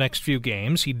us the next few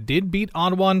games. He did beat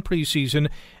Ottawa in preseason,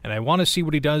 and I want to see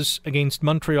what he does against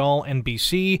Montreal and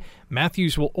BC.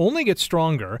 Matthews will only get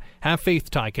stronger. Have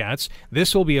faith, Ticats.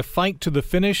 This will be a fight to the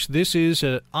finish. This is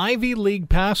an Ivy League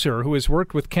passer who has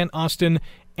worked with Kent Austin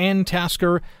and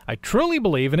Tasker. I truly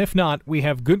believe, and if not, we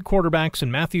have good quarterbacks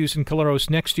in Matthews and Caleros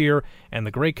next year, and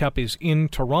the Grey Cup is in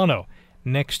Toronto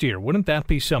next year. Wouldn't that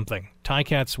be something?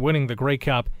 Ticats winning the Grey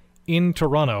Cup in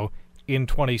Toronto in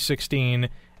 2016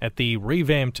 at the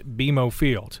revamped BMO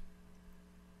Field.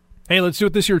 Hey, let's do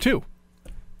it this year too.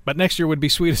 But next year would be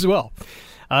sweet as well.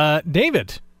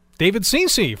 David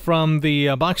Cece from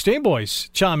the Box Day Boys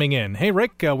chiming in. Hey,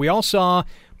 Rick, we all saw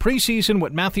preseason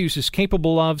what Matthews is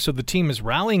capable of, so the team is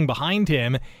rallying behind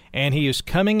him, and he is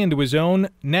coming into his own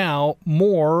now.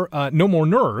 No more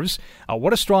nerves.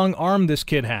 What a strong arm this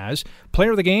kid has.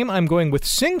 Player of the game, I'm going with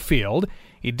Singfield.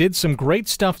 He did some great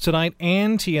stuff tonight,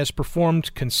 and he has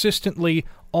performed consistently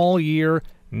all year.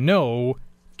 No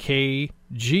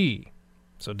KG.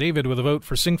 So David with a vote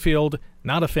for Singfield,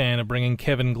 not a fan of bringing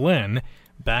Kevin Glenn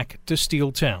back to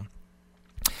Steeltown.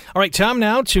 All right, time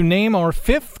now to name our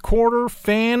fifth quarter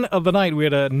fan of the night. We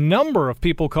had a number of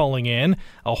people calling in,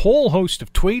 a whole host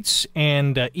of tweets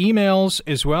and emails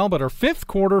as well, but our fifth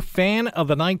quarter fan of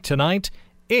the night tonight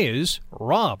is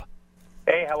Rob.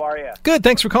 Hey, how are you? Good,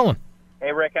 thanks for calling.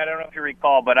 Hey, Rick, I don't know if you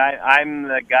recall, but I'm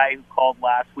the guy who called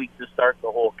last week to start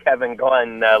the whole Kevin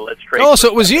Glenn let's trade. Oh, so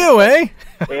it was you, eh?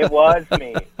 It was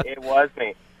me.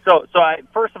 So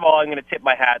first of all, I'm going to tip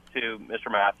my hat to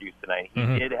Mr. Matthews tonight. He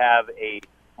did have a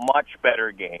much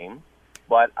better game,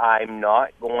 but I'm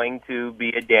not going to be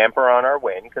a damper on our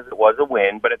win because it was a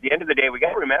win. But at the end of the day, we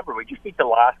got to remember we just beat the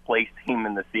last place team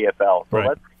in the CFL. So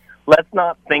right. Let's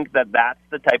not think that that's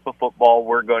the type of football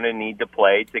we're going to need to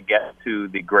play to get to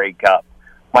the Grey Cup.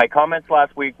 My comments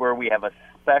last week were we have a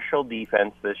special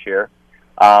defense this year.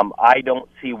 I don't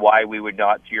see why we would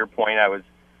not. To your point, I was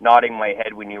nodding my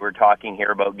head when you were talking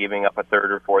here about giving up a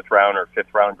third or fourth round or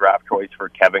fifth round draft choice for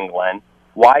Kevin Glenn.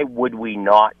 Why would we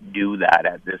not do that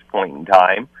at this point in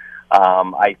time?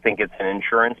 I think it's an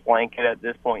insurance blanket at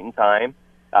this point in time.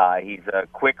 He's a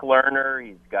quick learner.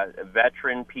 He's got a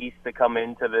veteran piece to come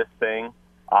into this thing.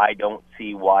 I don't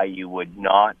see why you would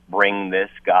not bring this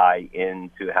guy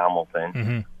into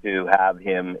Hamilton to have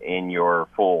him in your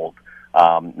fold.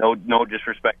 No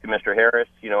disrespect to Mr. Harris,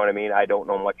 you know what I mean? I don't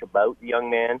know much about the young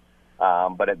man,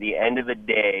 but at the end of the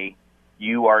day,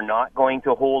 you are not going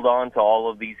to hold on to all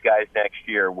of these guys next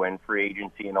year when free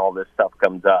agency and all this stuff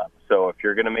comes up. So if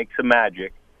you're going to make some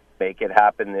magic, make it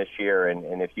happen this year.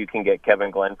 And if you can get Kevin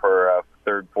Glenn for a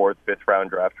third, fourth, fifth round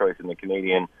draft choice in the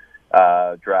Canadian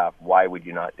draft, why would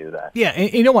you not do that? Yeah,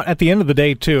 and you know what? At the end of the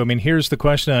day, too, I mean, here's the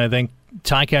question I think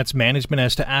Ticats management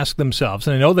has to ask themselves.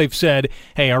 And I know they've said,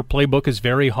 hey, our playbook is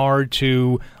very hard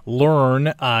to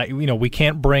learn. We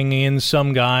can't bring in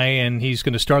some guy and he's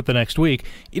going to start the next week.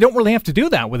 You don't really have to do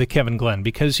that with a Kevin Glenn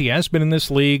because he has been in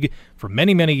this league for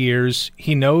many, many years.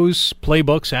 He knows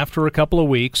playbooks after a couple of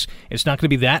weeks. It's not going to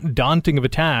be that daunting of a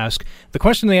task. The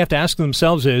question they have to ask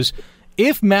themselves is,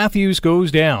 if Matthews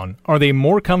goes down, are they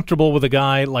more comfortable with a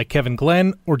guy like Kevin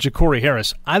Glenn or Ja'Cory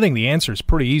Harris? I think the answer is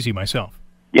pretty easy myself.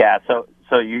 Yeah, so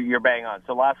you're bang on.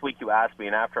 So last week you asked me,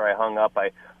 and after I hung up,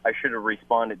 I should have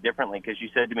responded differently because you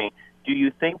said to me, do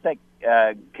you think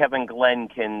that Kevin Glenn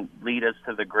can lead us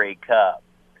to the Grey Cup?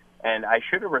 And I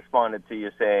should have responded to you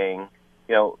saying,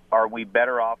 are we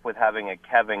better off with having a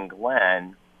Kevin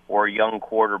Glenn or young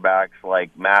quarterbacks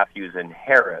like Matthews and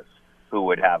Harris who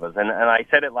would have us? And I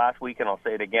said it last week, and I'll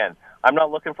say it again. I'm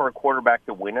not looking for a quarterback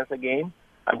to win us a game.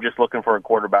 I'm just looking for a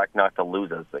quarterback not to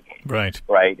lose us the game. Right.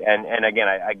 And again,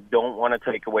 I don't want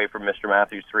to take away from Mr.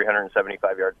 Matthews'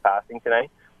 375 yards passing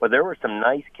tonight, but there were some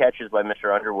nice catches by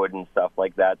Mr. Underwood and stuff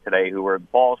like that today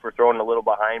balls were thrown a little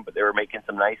behind, but they were making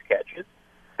some nice catches.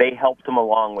 They helped him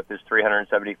along with this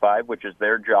 375, which is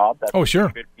their job. That's what they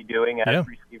should be doing as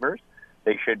receivers.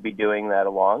 They should be doing that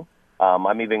along.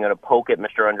 I'm even going to poke at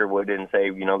Mr. Underwood and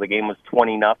say, the game was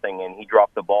 20-0, and he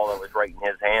dropped the ball that was right in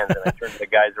his hands. And I turned to the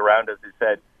guys around us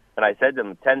and I said to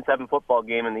them, 10-7 football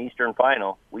game in the Eastern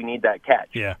Final, we need that catch.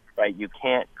 Yeah. Right? You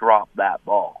can't drop that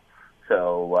ball.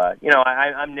 So,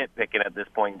 I'm nitpicking at this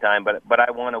point in time, but I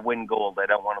want to win gold. I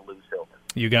don't want to lose silver.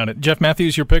 You got it. Jeff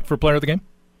Matthews, your pick for player of the game?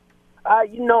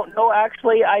 No,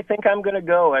 actually, I think I'm going to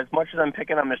go. As much as I'm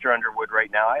picking on Mr. Underwood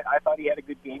right now, I thought he had a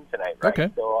good game tonight, right?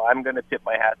 Okay. So I'm going to tip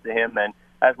my hat to him. And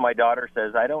as my daughter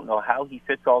says, I don't know how he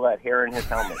fits all that hair in his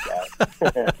helmet,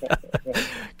 guys.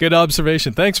 Good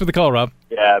observation. Thanks for the call, Rob.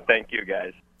 Yeah, thank you,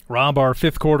 guys. Rob, our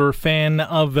fifth quarter fan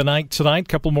of the night tonight.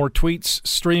 Couple more tweets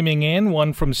streaming in.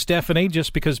 One from Stephanie.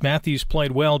 Just because Matthews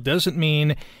played well doesn't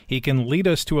mean he can lead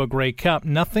us to a Grey Cup.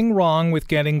 Nothing wrong with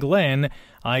getting Glenn.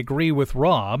 I agree with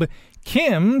Rob.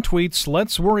 Kim tweets,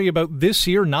 let's worry about this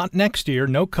year, not next year.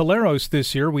 No Caleros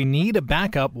this year. We need a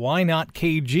backup. Why not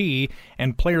KG?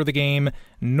 And player of the game,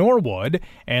 Norwood.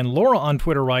 And Laura on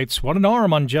Twitter writes, what an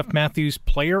arm on Jeff Matthews,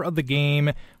 player of the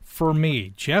game for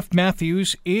me. Jeff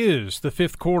Matthews is the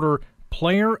fifth quarter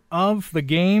player of the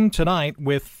game tonight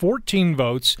with 14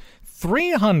 votes,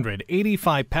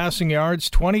 385 passing yards,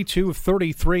 22 of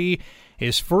 33.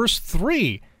 His first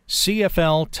 3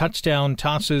 CFL touchdown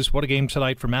tosses. What a game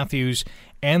tonight for Matthews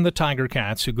and the Tiger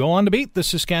Cats, who go on to beat the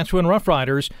Saskatchewan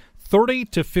Roughriders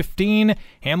 30-15.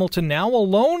 Hamilton now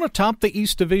alone atop the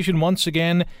East Division once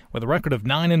again with a record of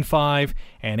 9-5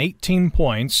 and 18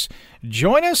 points.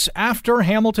 Join us after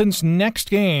Hamilton's next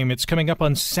game. It's coming up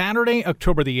on Saturday,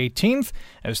 October the 18th,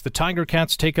 as the Tiger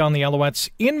Cats take on the Alouettes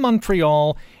in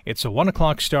Montreal. It's a 1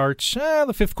 o'clock start.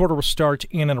 The fifth quarter will start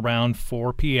in and around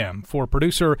 4 p.m. For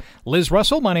producer Liz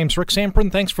Russell, my name's Rick Samprin.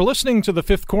 Thanks for listening to the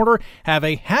fifth quarter. Have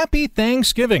a happy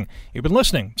Thanksgiving. You've been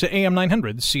listening to AM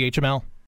 900 CHML.